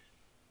recruit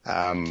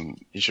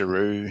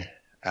Giroud,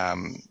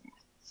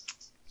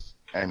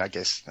 and I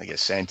guess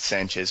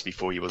Sanchez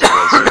before he was a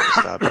world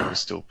superstar, but he was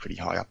still pretty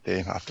high up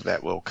there after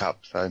that World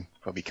Cup, so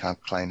probably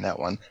can't claim that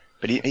one.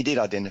 But he did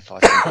identify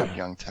some good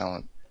young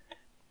talent.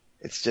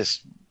 It's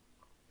just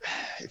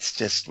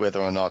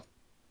whether or not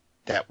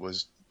that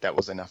was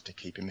enough to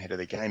keep him ahead of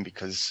the game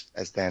because,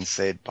 as Dan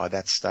said, by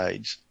that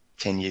stage,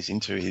 10 years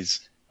into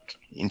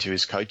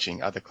his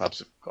coaching, other clubs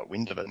have got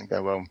wind of it and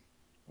go, well,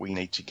 we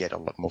need to get a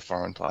lot more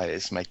foreign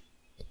players, make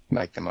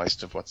the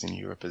most of what's in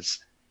Europe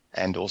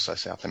and also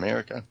South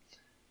America,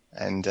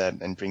 and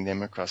bring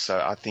them across. So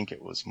I think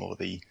it was more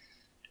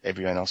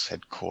everyone else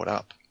had caught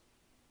up,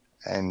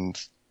 and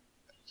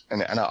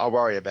I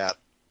worry about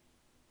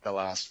the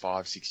last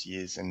 5-6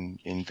 years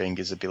in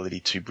Wenger's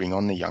ability to bring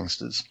on the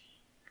youngsters,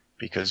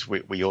 because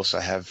we also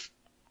have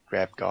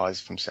grabbed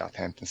guys from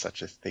Southampton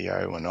such as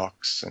Theo and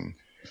Ox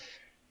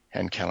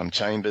and Callum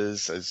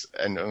Chambers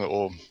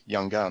or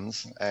young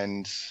guns,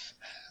 and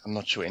I'm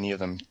not sure any of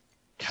them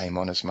came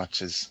on as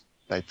much as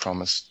they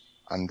promised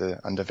under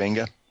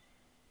Wenger.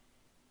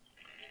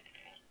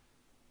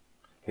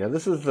 Yeah,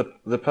 this is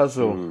the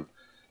puzzle,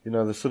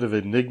 the sort of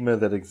enigma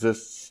that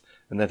exists,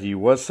 and that he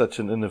was such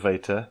an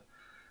innovator,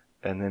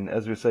 and then,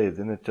 as we say,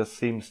 then it just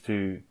seems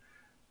to,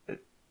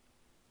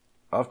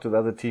 after the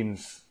other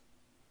teams,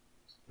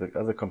 the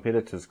other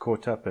competitors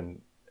caught up,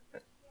 and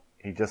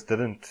he just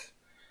didn't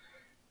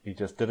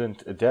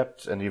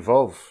adapt and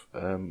evolve.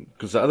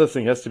 Because the other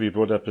thing has to be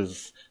brought up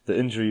is the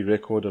injury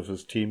record of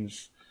his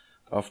teams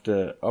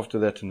after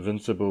that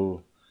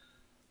invincible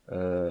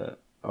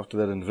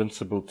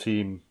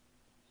team.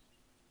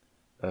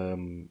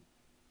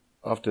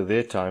 After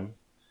their time,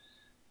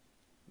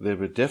 there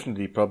were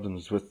definitely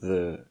problems with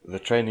the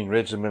training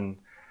regimen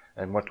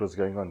and what was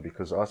going on,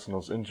 because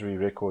Arsenal's injury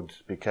record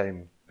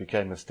became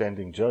a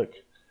standing joke,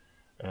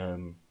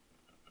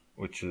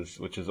 which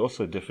is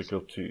also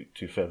difficult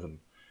to fathom.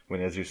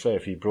 When, as you say,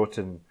 if he brought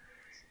in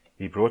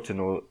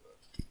all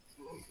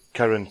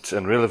current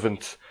and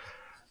relevant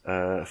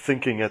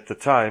thinking at the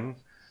time,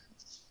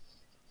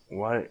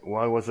 why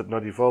was it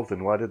not evolved,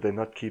 and why did they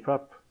not keep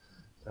up?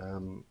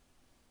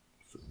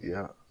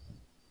 Yeah,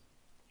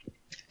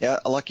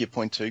 I like your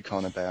point too,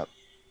 Con, about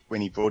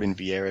when he brought in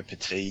Vieira,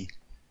 Petit,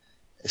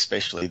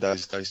 especially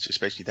those two,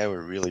 especially they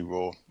were really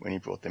raw when he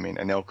brought them in.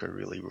 Anelka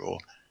really raw.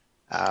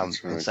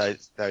 That's right. And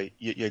so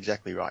you're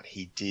exactly right.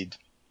 He did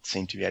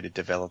seem to be able to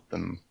develop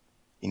them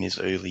in his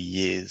early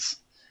years.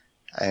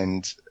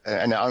 And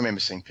I remember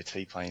seeing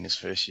Petit play in his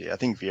first year. I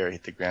think Vieira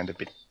hit the ground a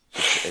bit,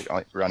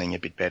 running a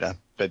bit better.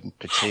 But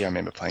Petit, I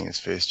remember playing his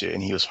first year,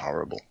 and he was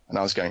horrible. And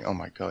I was going, oh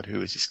my God,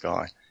 who is this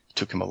guy? It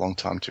took him a long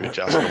time to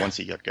adjust, but once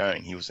he got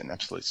going, he was an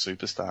absolute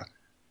superstar.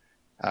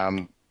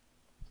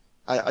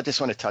 I just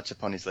want to touch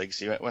upon his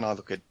legacy. When I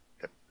look at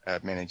a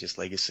manager's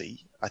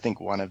legacy, I think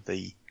one of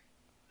the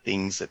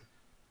things that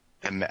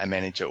a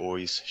manager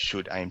always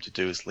should aim to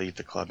do is leave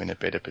the club in a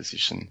better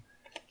position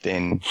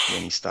than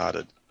when he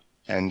started.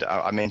 And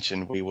I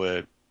mentioned we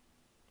were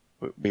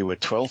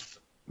 12th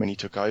when he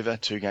took over,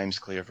 2 games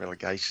clear of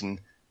relegation.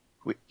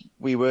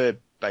 We were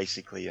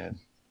basically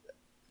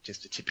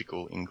just a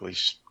typical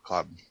English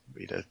club.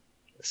 We had a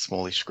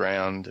smallish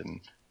ground and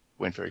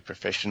weren't very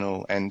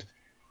professional. And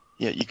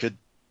yeah,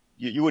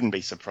 you wouldn't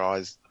be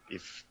surprised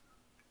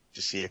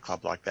to see a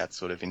club like that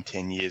sort of in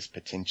 10 years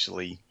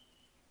potentially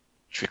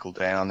trickle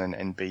down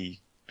and be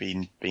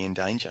in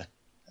danger.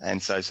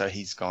 And so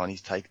he's gone.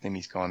 He's taken them.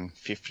 He's gone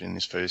 5th in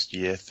his first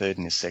year, 3rd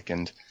in his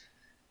second,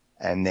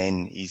 and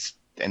then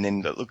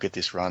look at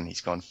this run.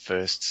 He's gone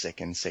 1st,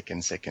 2nd,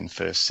 2nd, 2nd,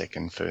 1st,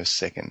 2nd,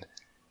 1st, 2nd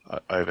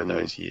over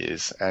those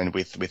years, and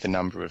with a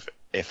number of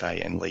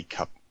FA and League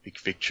Cup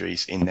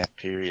victories in that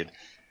period.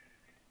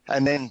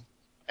 And then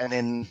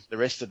the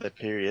rest of the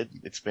period,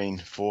 it's been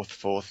 4th,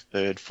 4th,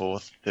 3rd,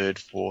 4th, 3rd,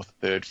 4th,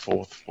 3rd,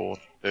 4th,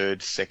 4th, 3rd,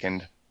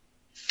 2nd,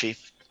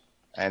 5th,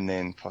 and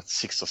then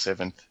 6th or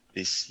 7th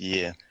this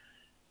year.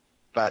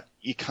 But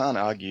you can't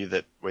argue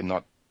that we're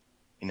not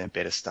in a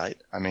better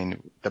state. I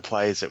mean, the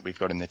players that we've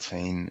got in the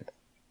team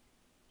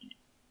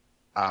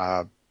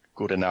are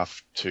good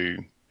enough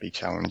to be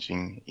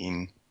challenging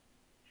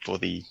for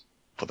the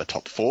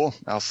top 4,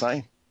 I'll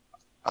say.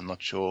 I'm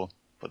not sure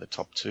for the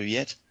top 2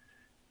 yet,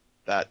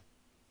 but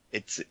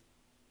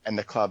and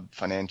the club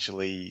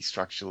financially,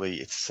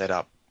 structurally, it's set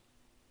up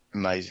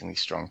amazingly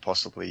strong,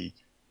 possibly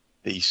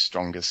the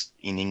strongest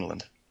in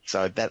England.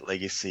 So that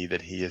legacy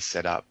that he has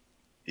set up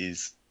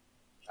is,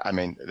 I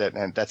mean,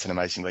 that's an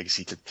amazing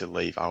legacy to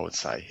leave, I would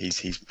say.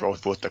 He's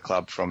brought the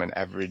club from an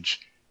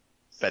average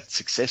but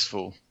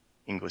successful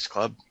English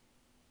club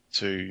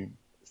to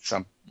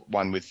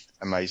one with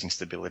amazing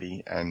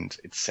stability, and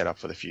it's set up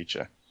for the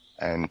future.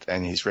 And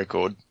his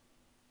record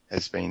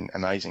has been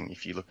amazing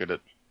if you look at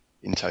it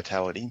in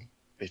totality.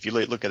 If you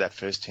look at that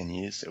first 10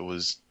 years, it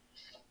was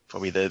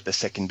probably the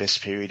second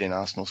best period in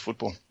Arsenal's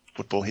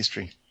football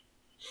history.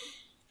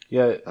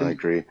 Yeah, I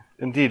agree.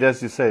 Indeed,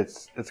 as you say,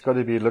 it's got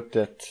to be looked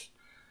at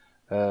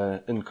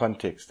in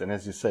context. And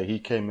as you say, he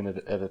came in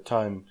at a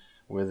time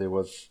where there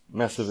was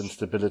massive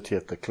instability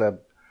at the club.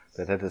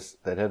 That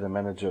had a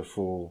manager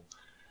for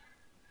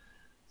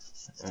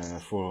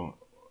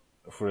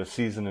a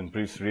season in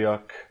Bruce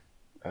Rioch.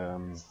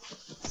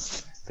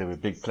 There were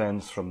big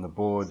plans from the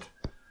board,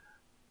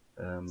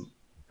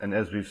 and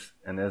as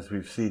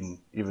we've seen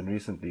even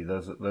recently,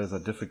 those are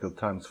difficult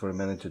times for a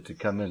manager to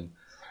come in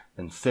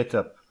and set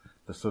up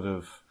the sort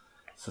of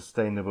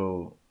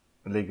sustainable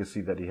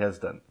legacy that he has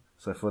done.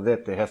 So for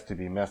that, there has to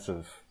be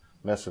massive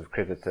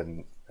credit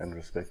and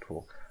respect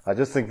for. I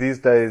just think these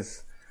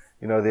days,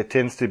 there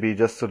tends to be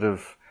just sort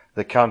of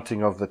the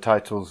counting of the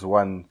titles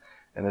won,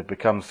 and it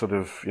becomes sort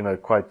of,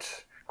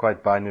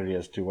 quite binary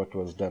as to what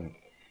was done.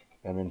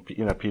 And then,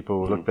 people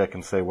will look back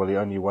and say, well, he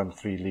only won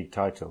 3 league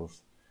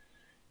titles.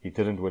 He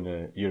didn't win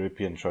a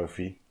European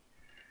trophy.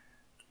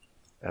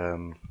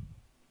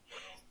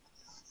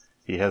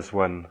 He has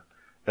won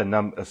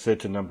a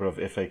certain number of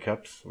FA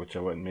Cups, which I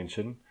won't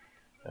mention.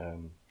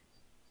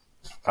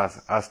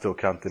 I still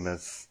count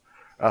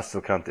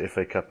the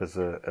FA Cup as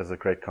a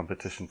great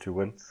competition to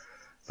win,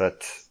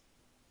 but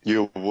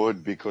you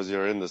would, because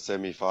you're in the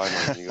semi-final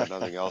and you got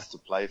nothing else to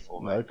play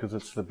for, mate. No, because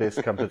it's the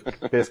best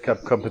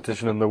cup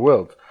competition in the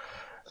world.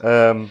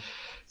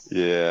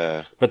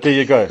 Yeah. But there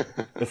you go.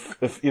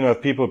 If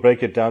people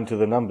break it down to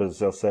the numbers,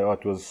 they'll say,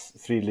 it was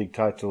 3 league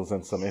titles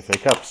and some FA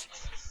Cups.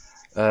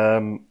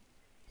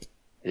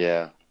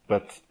 Yeah.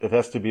 But it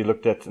has to be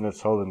looked at in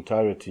its whole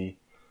entirety.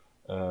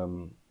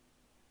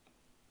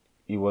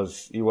 He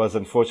was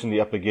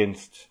unfortunately up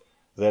against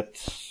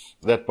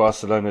that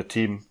Barcelona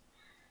team,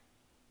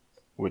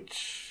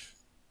 which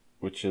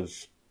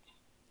is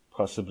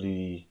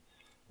possibly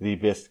the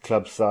best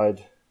club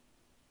side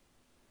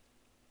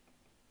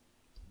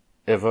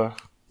ever.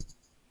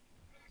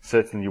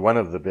 Certainly one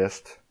of the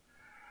best.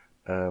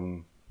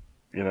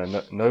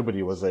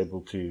 Nobody was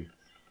able to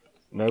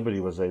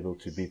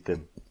beat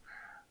them.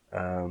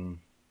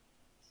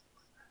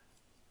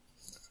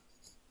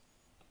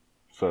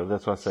 So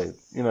that's why I say,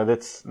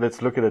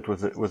 let's look at it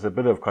with a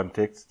bit of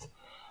context.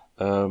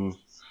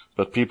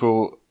 But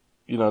people,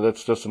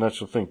 that's just a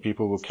natural thing.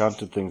 People will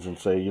counter things and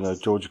say,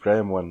 George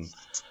Graham won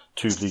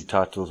 2 league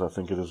titles, I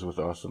think it is, with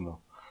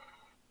Arsenal.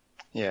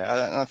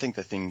 Yeah, I think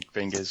the thing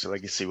Wenger's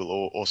legacy will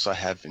also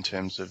have in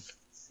terms of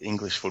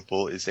English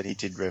football is that he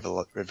did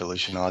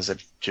revolutionise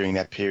it during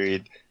that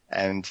period,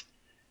 and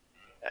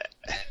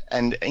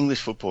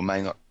English football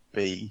may not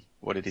be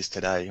what it is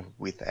today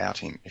without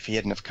him. If he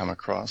hadn't have come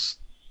across,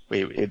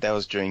 that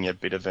was during a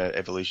bit of an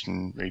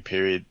evolutionary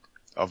period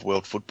of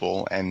world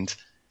football and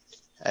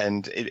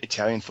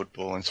Italian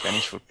football and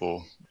Spanish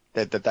football,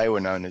 that they were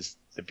known as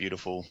the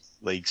beautiful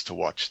leagues to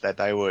watch, that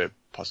they were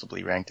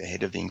possibly ranked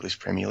ahead of the English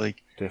Premier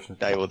League. Definitely.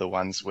 They were the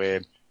ones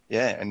where,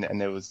 and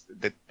there was,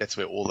 that's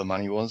where all the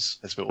money was,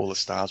 that's where all the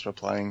stars were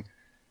playing.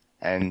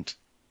 And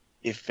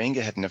if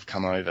Wenger hadn't have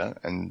come over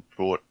and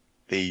brought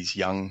these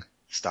young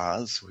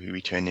stars who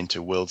he turned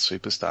into world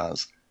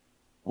superstars,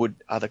 would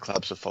other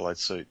clubs have followed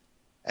suit?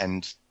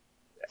 And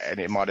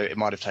it might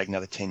have taken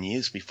another 10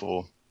 years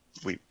before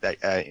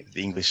the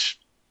English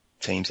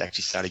teams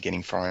actually started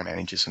getting foreign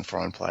managers and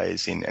foreign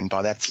players in. And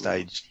by that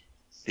stage,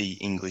 the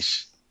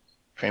English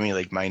Premier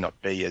League may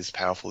not be as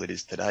powerful as it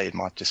is today. It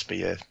might just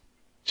be a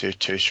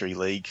tertiary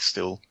league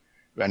still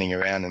running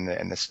around,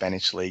 and the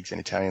Spanish leagues and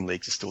Italian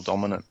leagues are still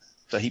dominant.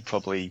 So he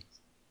probably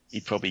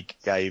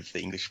gave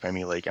the English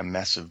Premier League a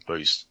massive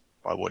boost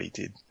by what he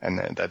did, and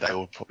they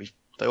all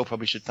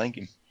probably should thank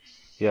him.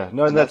 Yeah,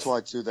 no, and that's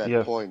why to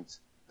that point.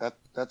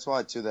 That's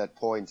why to that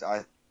point,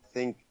 I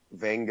think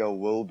Wenger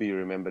will be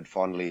remembered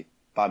fondly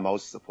by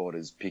most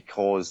supporters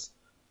because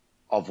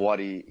of what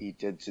he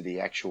did to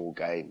the actual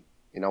game.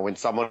 When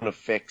someone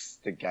affects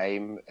the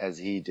game as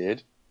he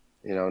did,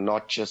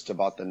 not just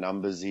about the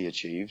numbers he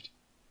achieved,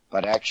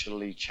 but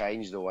actually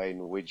changed the way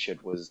in which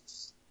it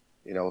was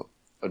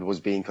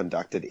being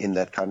conducted in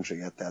that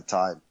country at that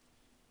time.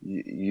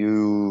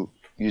 You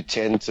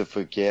tend to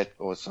forget,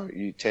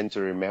 you tend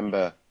to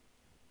remember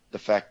the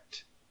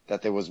fact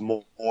that there was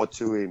more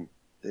to him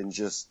than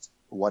just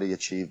what he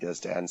achieved, as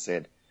Dan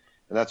said.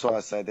 And that's why I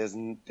say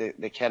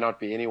there cannot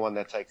be anyone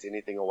that takes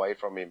anything away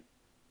from him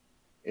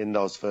in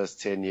those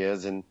first 10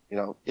 years. And,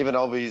 even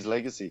over his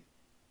legacy,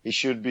 he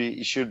should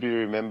be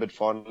remembered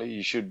fondly.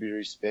 He should be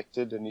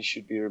respected, and he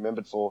should be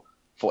remembered for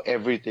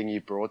everything he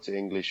brought to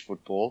English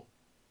football.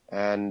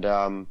 And,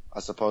 I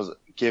suppose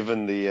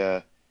given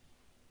the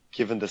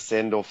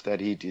send off that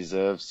he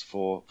deserves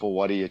for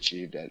what he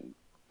achieved. And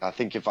I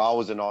think if I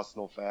was an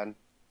Arsenal fan,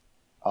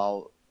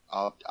 I'll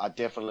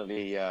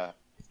definitely,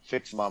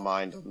 fix my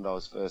mind on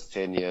those first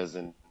 10 years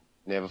and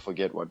never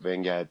forget what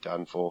Wenger had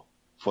done for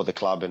the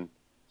club and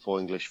for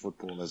English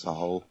football as a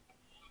whole.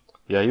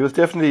 Yeah, he was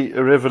definitely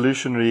a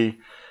revolutionary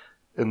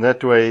in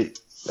that way.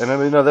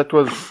 And that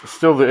was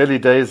still the early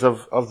days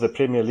of the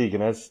Premier League.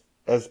 And as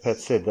Pat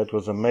said, that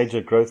was a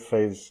major growth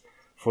phase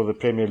for the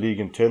Premier League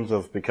in terms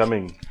of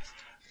becoming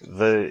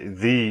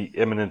the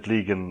eminent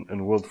league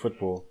in world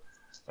football.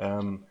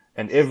 And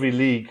every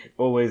league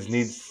always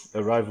needs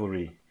a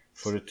rivalry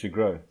for it to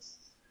grow.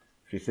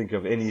 If you think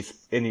of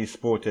any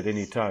sport at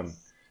any time,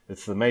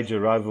 it's the major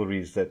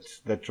rivalries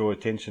that draw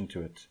attention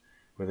to it.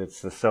 Whether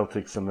it's the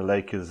Celtics and the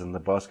Lakers and the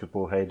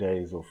basketball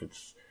heydays, or if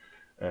it's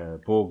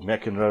Borg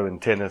McEnroe in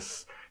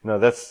tennis,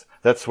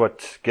 that's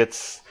what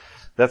gets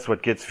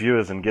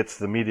viewers and gets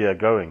the media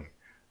going.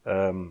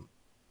 And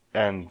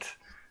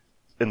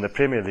in the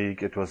Premier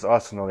League, it was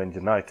Arsenal and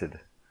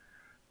United.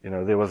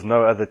 There was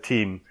no other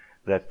team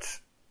that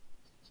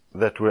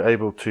were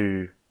able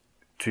to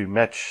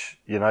match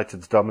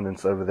United's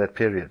dominance over that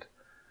period.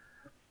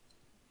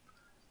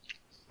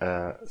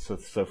 So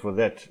for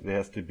that there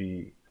has to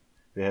be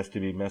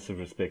massive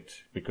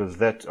respect, because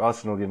that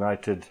Arsenal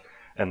United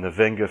and the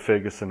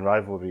Wenger-Ferguson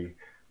rivalry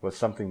was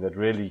something that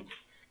really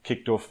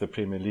kicked off the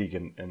Premier League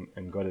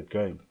and got it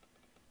going.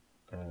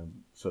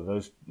 So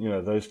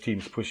those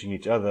teams pushing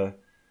each other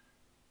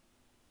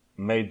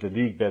made the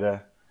league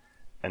better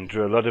and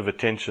drew a lot of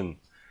attention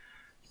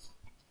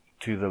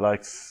to the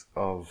likes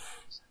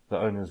of the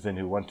owners then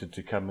who wanted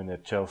to come in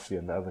at Chelsea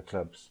and the other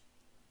clubs.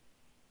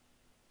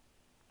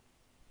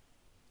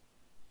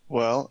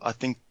 Well, I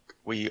think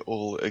we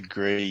all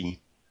agree,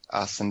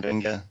 Arsene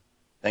Wenger,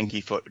 thank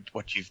you for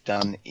what you've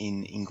done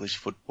in English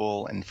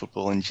football and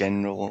football in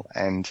general,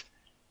 and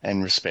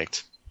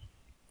respect.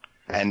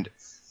 And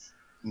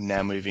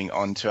now moving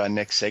on to our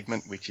next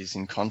segment, which is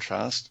in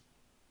contrast.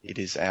 It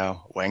is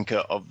our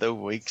Wanker of the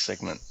Week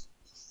segment.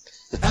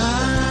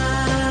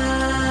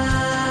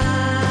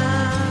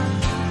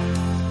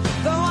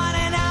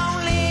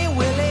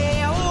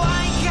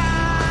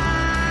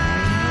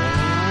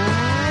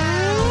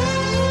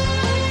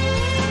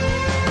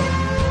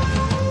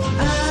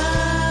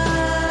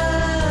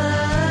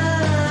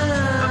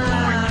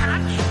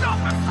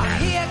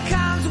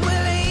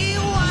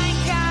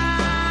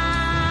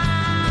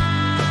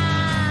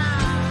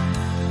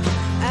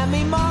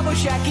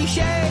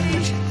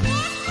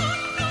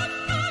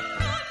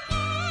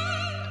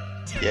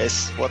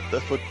 Yes, what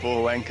the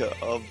football wanker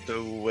of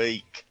the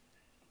week.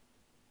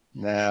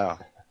 Now,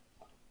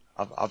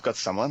 I've got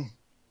someone.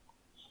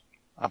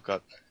 I've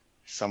got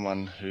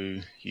someone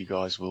who you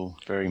guys will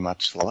very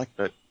much like,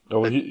 but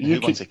who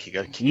wants to kick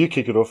it? You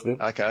kick it off then.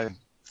 Okay,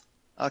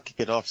 I'll kick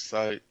it off.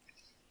 So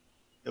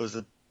it was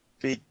a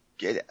big.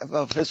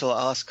 Well, first of all,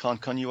 I'll ask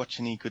Con, you watch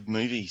any good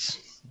movies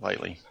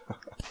lately?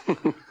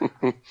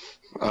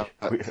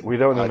 We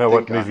don't want to know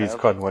what movies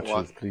Con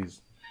watches,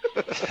 please.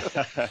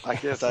 I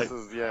guess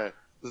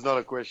this is not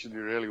a question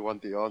you really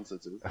want the answer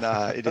to.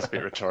 No, it is a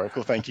bit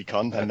rhetorical. Thank you,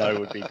 Con. I know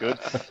it would be good.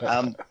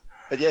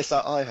 But yes,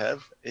 I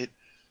have.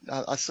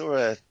 I saw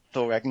a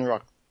Thor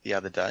Ragnarok the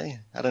other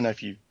day. I don't know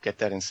if you get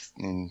that in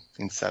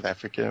South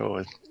Africa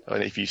or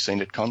if you've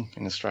seen it, Con,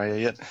 in Australia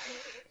yet.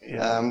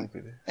 Yeah,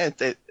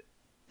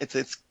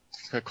 it's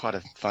quite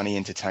a funny,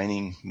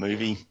 entertaining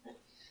movie.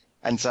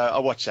 And so I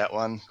watched that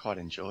one, quite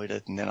enjoyed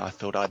it, and then I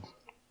thought I'd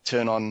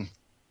turn on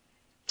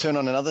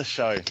another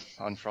show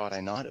on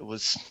Friday night. It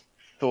was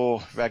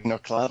Thor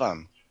Ragnarok,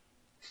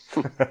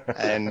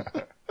 and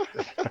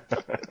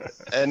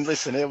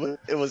listen, it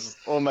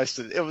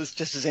was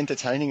just as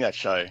entertaining, that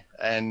show,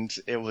 and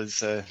it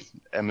was a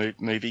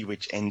movie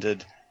which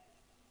ended.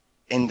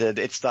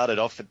 It started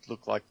off, it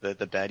looked like the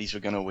baddies were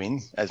going to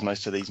win, as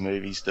most of these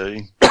movies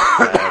do.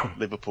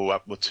 Liverpool were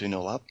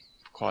 2-0 up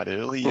quite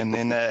early, and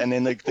then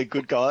the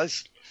good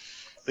guys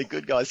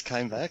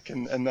came back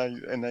and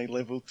they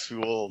leveled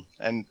through all,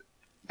 and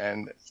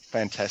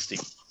fantastic.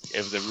 It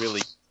was a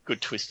really good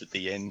twist at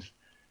the end,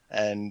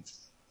 and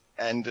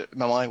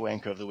my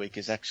wanker of the week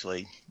is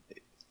actually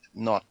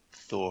not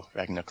Thor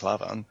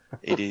Ragnarok.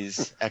 It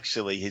is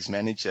actually his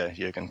manager,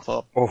 Jurgen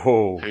Klopp,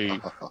 who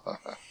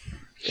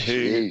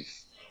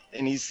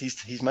and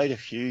he's made a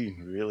few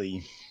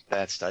really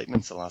bad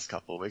statements the last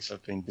couple of weeks.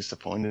 I've been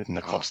disappointed in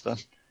the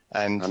Klopster.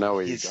 And I know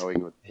where you're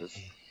going with this.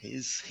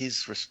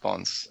 His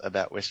response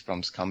about West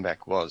Brom's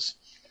comeback was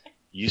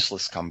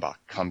useless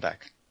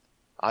comeback.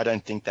 I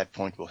don't think that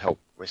point will help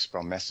West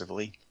Brom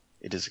massively.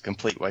 It is a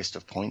complete waste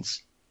of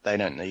points. They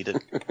don't need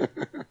it.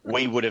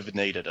 We would have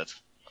needed it.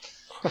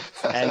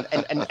 And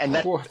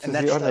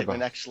that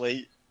statement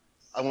actually,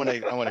 I want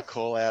to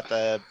call out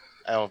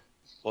our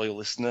loyal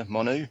listener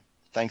Monu.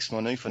 Thanks,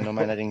 Monu, for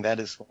nominating that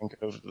as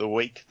wanker of the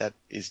week. That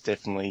is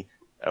definitely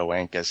a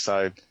wanker.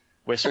 So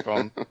West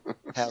Brom,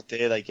 how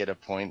dare they get a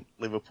point?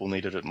 Liverpool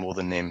needed it more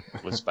than them,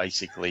 was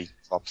basically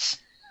Klopp's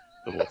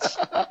thoughts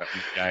about the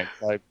game.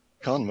 So,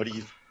 Con, what do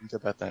you think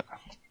about that?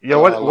 Yeah,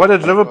 what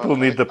did Liverpool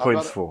need the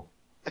points for?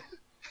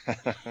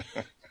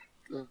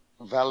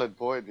 Valid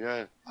point,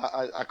 yeah.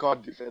 I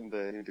can't defend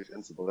the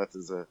indefensible. That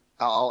is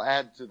I'll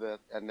add to that,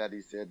 and that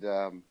he said,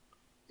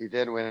 he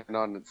then went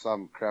on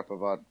some crap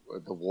about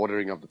the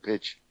watering of the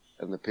pitch,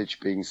 and the pitch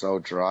being so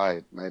dry,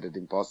 it made it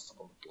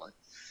impossible to play.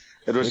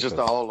 It was just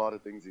a whole lot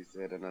of things he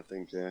said, and I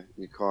think,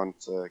 you can't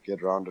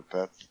get around it,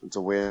 Pat. It's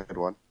a weird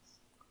one.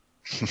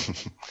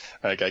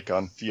 Okay,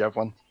 Con, do you have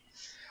one?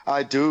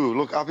 I do.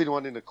 Look, I've been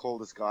wanting to call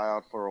this guy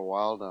out for a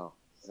while now,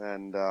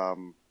 and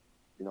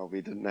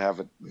we didn't have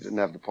the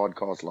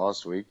podcast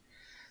last week,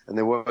 and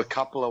there were a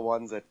couple of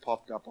ones that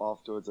popped up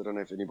afterwards. I don't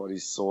know if anybody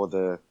saw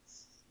the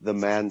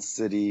Man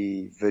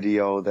City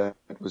video that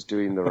was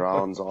doing the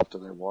rounds after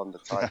they won the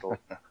title.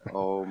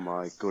 Oh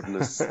my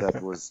goodness,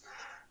 that was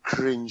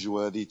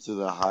cringe-worthy to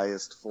the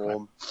highest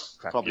form.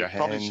 Probably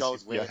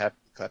shows where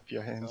clap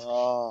your hands.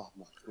 Oh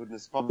my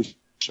goodness, probably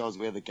shows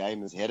where the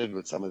game is headed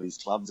with some of these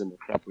clubs and the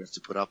crap we have to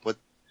put up with.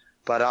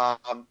 But I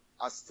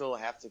still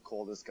have to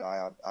call this guy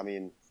out. I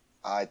mean,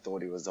 I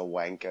thought he was a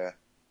wanker.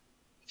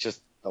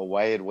 Just the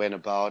way it went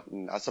about,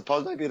 and I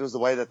suppose maybe it was the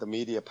way that the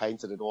media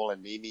painted it all,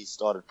 and memes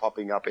started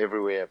popping up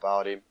everywhere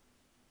about him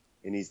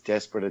in his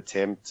desperate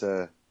attempt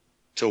to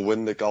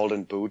win the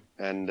Golden Boot,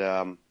 and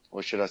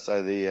or should I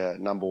say the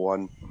number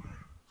one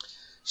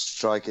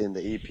striker in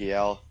the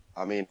EPL.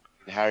 I mean,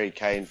 Harry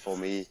Kane for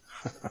me,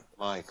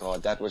 my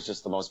God, that was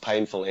just the most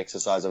painful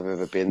exercise I've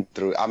ever been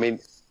through. I mean,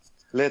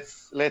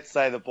 let's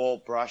say the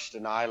ball brushed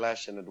an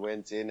eyelash and it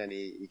went in, and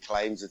he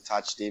claims it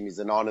touched him. He's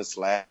an honest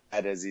lad,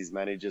 as his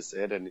manager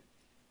said, and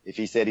if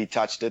he said he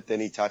touched it, then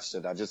he touched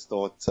it. I just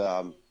thought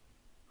the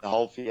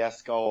whole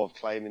fiasco of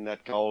claiming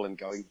that goal and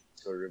going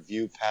to a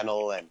review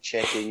panel and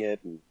checking it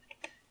and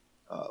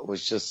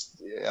was just.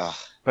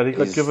 But he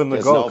got given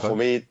the goal. For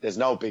me, there's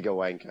no bigger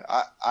wanker.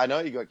 I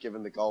know he got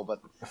given the goal,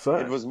 but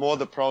it was more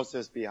the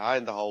process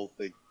behind the whole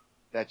thing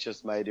that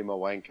just made him a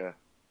wanker,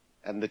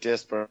 and the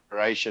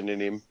desperation in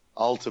him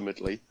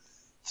ultimately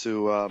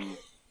to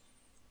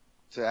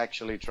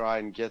actually try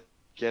and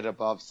get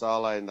above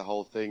Salah in the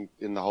whole thing,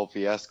 in the whole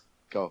fiasco.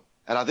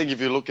 And I think if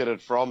you look at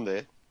it from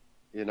there,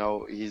 you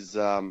know, he's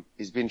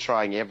been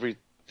trying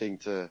everything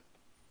to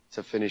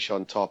finish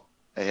on top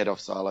ahead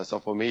of Salah. So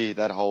for me,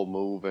 that whole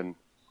move, and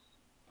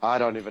I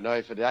don't even know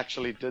if it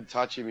actually did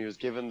touch him. He was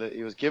given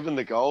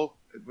the goal.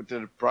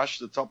 Did it brush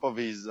the top of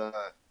his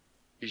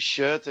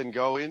shirt and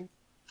go in?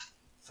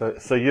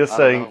 So you're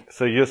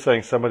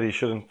saying somebody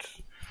shouldn't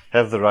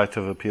have the right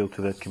of appeal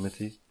to that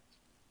committee?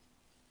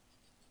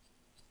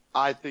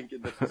 I think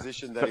in the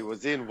position that he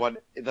was in,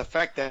 the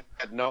fact that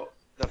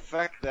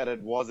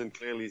it wasn't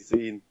clearly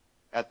seen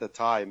at the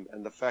time,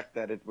 and the fact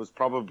that it was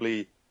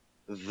probably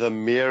the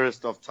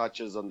merest of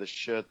touches on the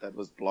shirt that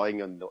was blowing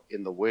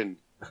in the wind,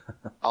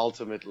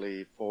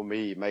 ultimately for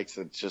me makes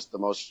it just the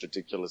most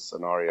ridiculous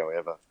scenario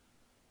ever.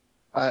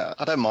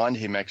 I don't mind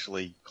him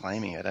actually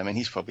claiming it. I mean,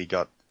 he's probably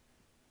got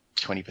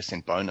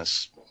 20%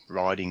 bonus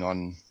riding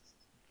on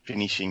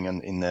finishing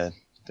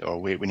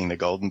or winning the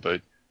Golden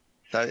Boot.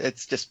 So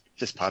it's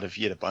just part of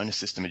the bonus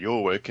system at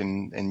your work,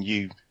 and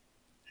you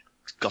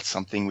got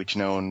something which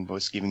no one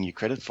was giving you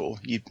credit for.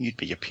 You'd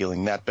be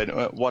appealing that.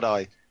 But what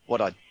I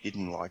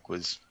didn't like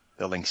was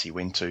the lengths he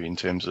went to in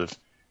terms of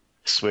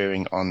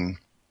swearing on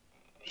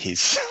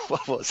his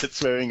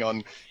swearing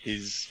on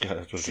his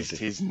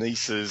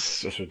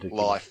niece's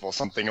life or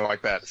something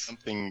like that.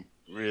 Something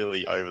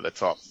really over the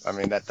top. I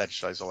mean, that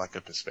shows a lack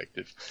of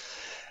perspective.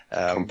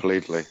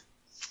 Completely.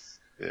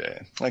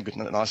 Yeah. Oh, good.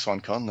 Nice one,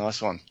 Con.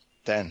 Nice one.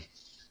 Dan.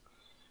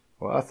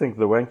 Well, I think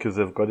the wankers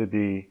have got to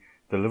be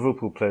the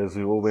Liverpool players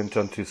who all went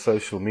onto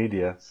social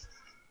media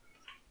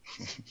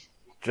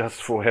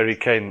just for Harry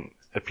Kane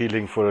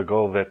appealing for a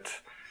goal that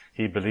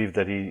he believed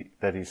that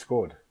he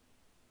scored.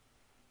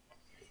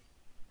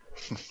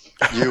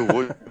 You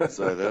would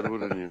say that,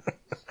 wouldn't you?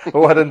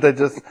 Why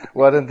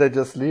didn't they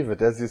just leave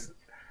it? As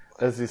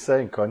you're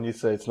saying, Con, you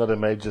say it's not a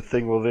major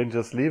thing. Well, then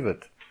just leave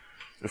it.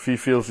 If he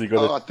feels he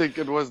got I think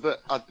it was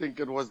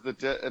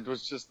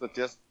just the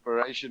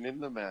desperation in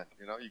the man.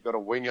 You know, you got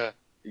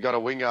a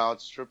winger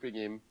outstripping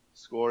him,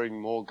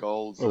 scoring more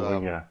goals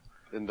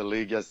in the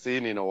league as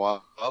seen in a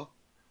while.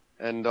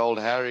 And old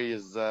Harry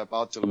is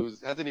about to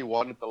lose. Hasn't he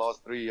won it the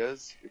last 3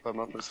 years, if I'm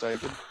not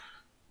mistaken?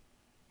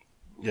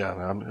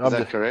 Yeah, is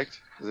that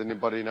correct? Does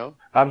anybody know?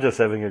 I'm just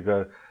having a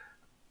go.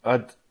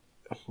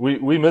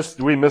 We missed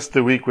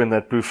the week when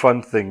that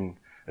Buffon thing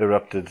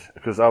erupted,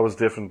 because I was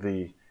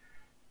definitely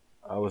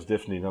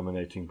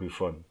nominating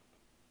Buffon,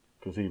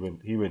 because he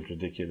went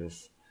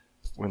ridiculous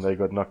when they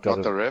got knocked out.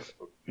 Not the ref?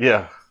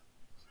 Yeah.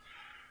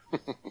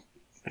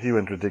 He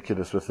went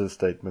ridiculous with his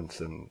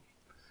statements, and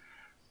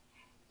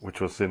which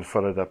was then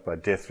followed up by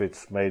death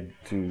threats made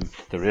to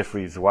the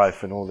referee's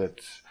wife and all that.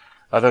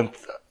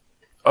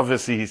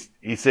 Obviously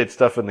he said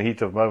stuff in the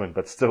heat of the moment,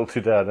 but still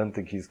today I don't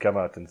think he's come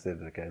out and said,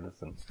 okay,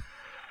 listen.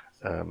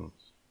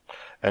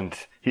 And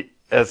he,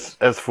 as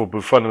for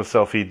Buffon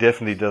himself, he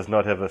definitely does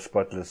not have a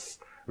spotless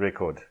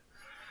record.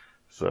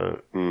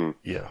 So,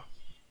 yeah.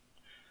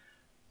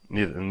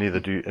 Neither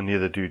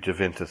do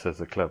Juventus as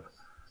a club.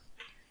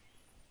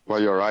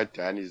 Well, you're right,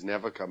 Dan. He's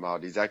never come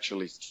out. He's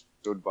actually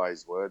stood by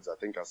his words. I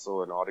think I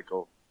saw an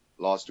article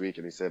last week,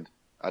 and he said,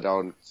 I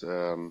don't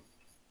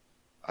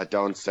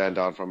stand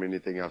down from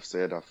anything I've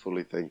said. I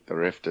fully think the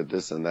ref did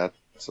this and that.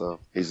 So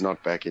he's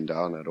not backing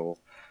down at all.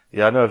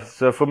 Yeah, no.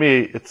 So for me,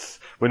 it's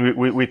when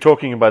we're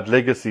talking about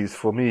legacies.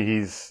 For me,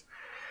 he's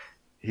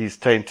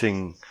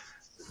tainting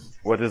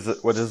what is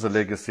a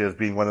legacy as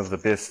being one of the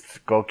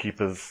best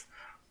goalkeepers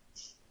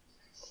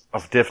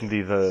of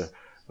definitely the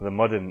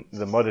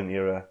modern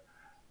era.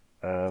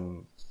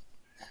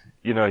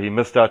 You know, he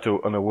missed out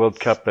on a World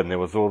Cup, and there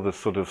was all this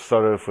sort of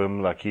sorrow for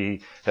him, like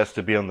he has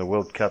to be on the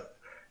World Cup,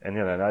 and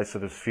you know, and I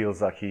sort of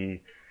feels like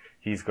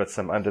he's got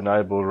some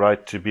undeniable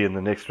right to be in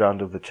the next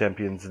round of the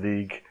Champions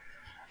League.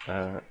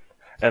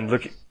 And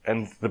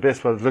the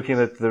best part is looking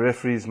at the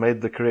referees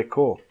made the correct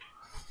call,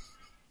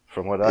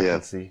 from what I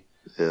can see.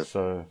 Yeah.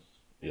 So,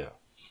 yeah.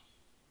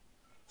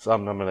 So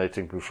I'm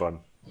nominating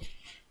Buffon.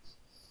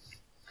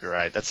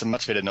 Great. That's a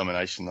much better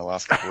nomination than the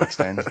last couple of weeks,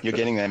 Dan. You're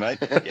getting there, mate.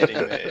 You're getting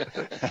there.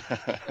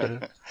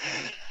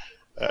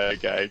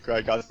 Okay,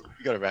 great, guys.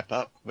 We've got to wrap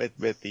up. We're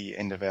at the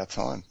end of our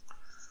time.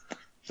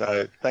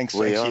 So thanks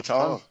for your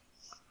time.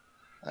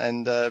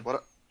 And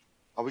what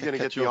are we going to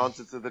get the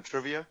answer to the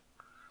trivia?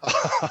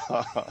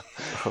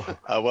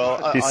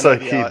 Well, he's so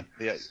keen.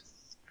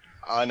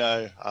 I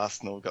know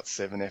Arsenal got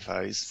 7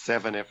 FAs.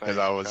 7 FAs. Because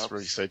I was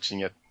researching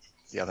it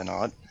the other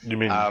night. You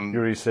mean you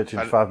were researching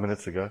 5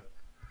 minutes ago?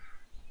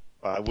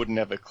 I wouldn't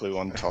have a clue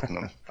on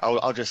Tottenham.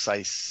 I'll just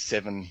say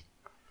 7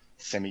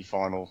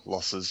 semi-final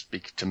losses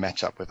to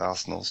match up with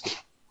Arsenal's.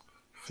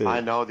 Fair.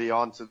 I know the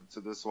answer to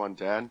this one,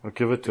 Dan. I'll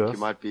give it to us. You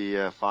might be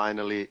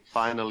finally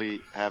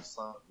have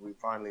some. We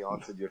finally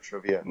answered your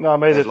trivia. No, I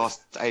made They've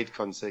lost 8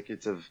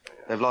 consecutive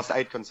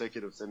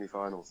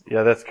semi-finals.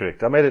 Yeah, that's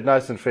correct. I made it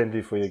nice and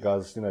friendly for you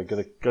guys. You know,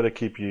 gotta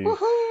keep you.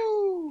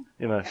 Woohoo!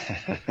 You know,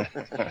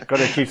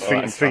 gotta keep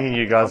stringing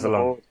you guys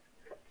along.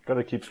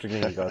 Gotta keep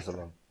stringing you guys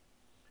along.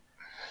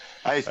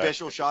 Hey,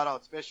 special shout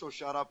out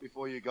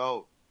before you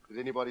go. Did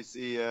anybody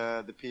see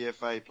the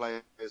PFA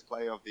Players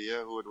Player of the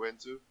Year who it went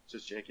to?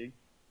 Just checking.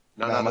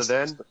 None other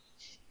than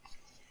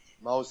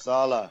Mo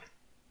Salah.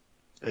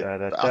 I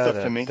thought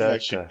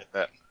Firmino should get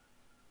that.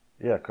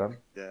 Yeah, come.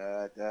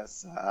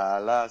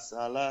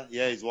 Salah.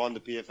 Yeah, he's won the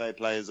PFA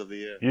Players of the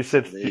Year. You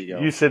said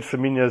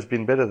Firmino's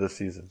been better this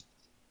season.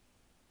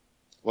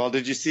 Well,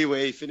 did you see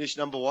where he finished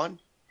number 1? I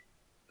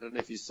don't know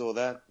if you saw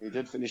that. He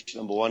did finish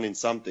number 1 in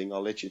something.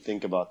 I'll let you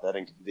think about that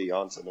and give the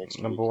answer next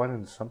week. Number 1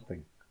 in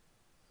something.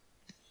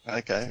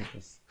 Okay.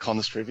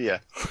 Cons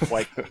trivia.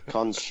 Wait.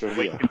 Cons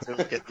trivia. Until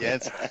we get the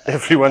answer.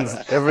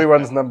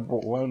 Everyone's number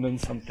 1 in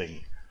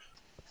something.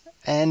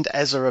 And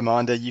as a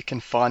reminder, you can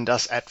find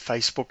us at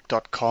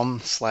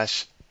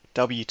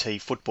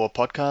facebook.com/WT Football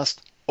Podcast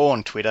or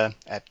on Twitter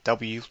at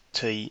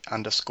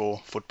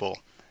WT_football.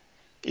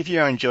 If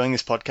you are enjoying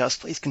this podcast,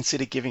 please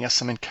consider giving us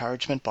some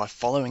encouragement by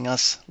following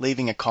us,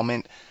 leaving a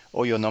comment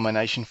or your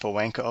nomination for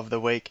Wanker of the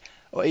Week,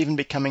 or even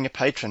becoming a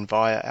patron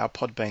via our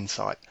Podbean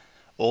site,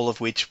 all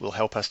of which will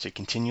help us to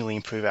continually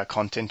improve our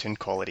content and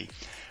quality.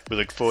 We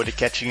look forward to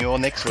catching you all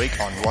next week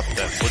on What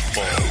the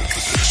Football.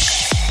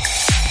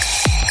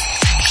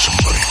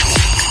 Somebody told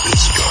me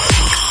this guy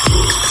was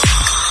good.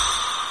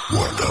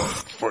 What the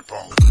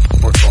football?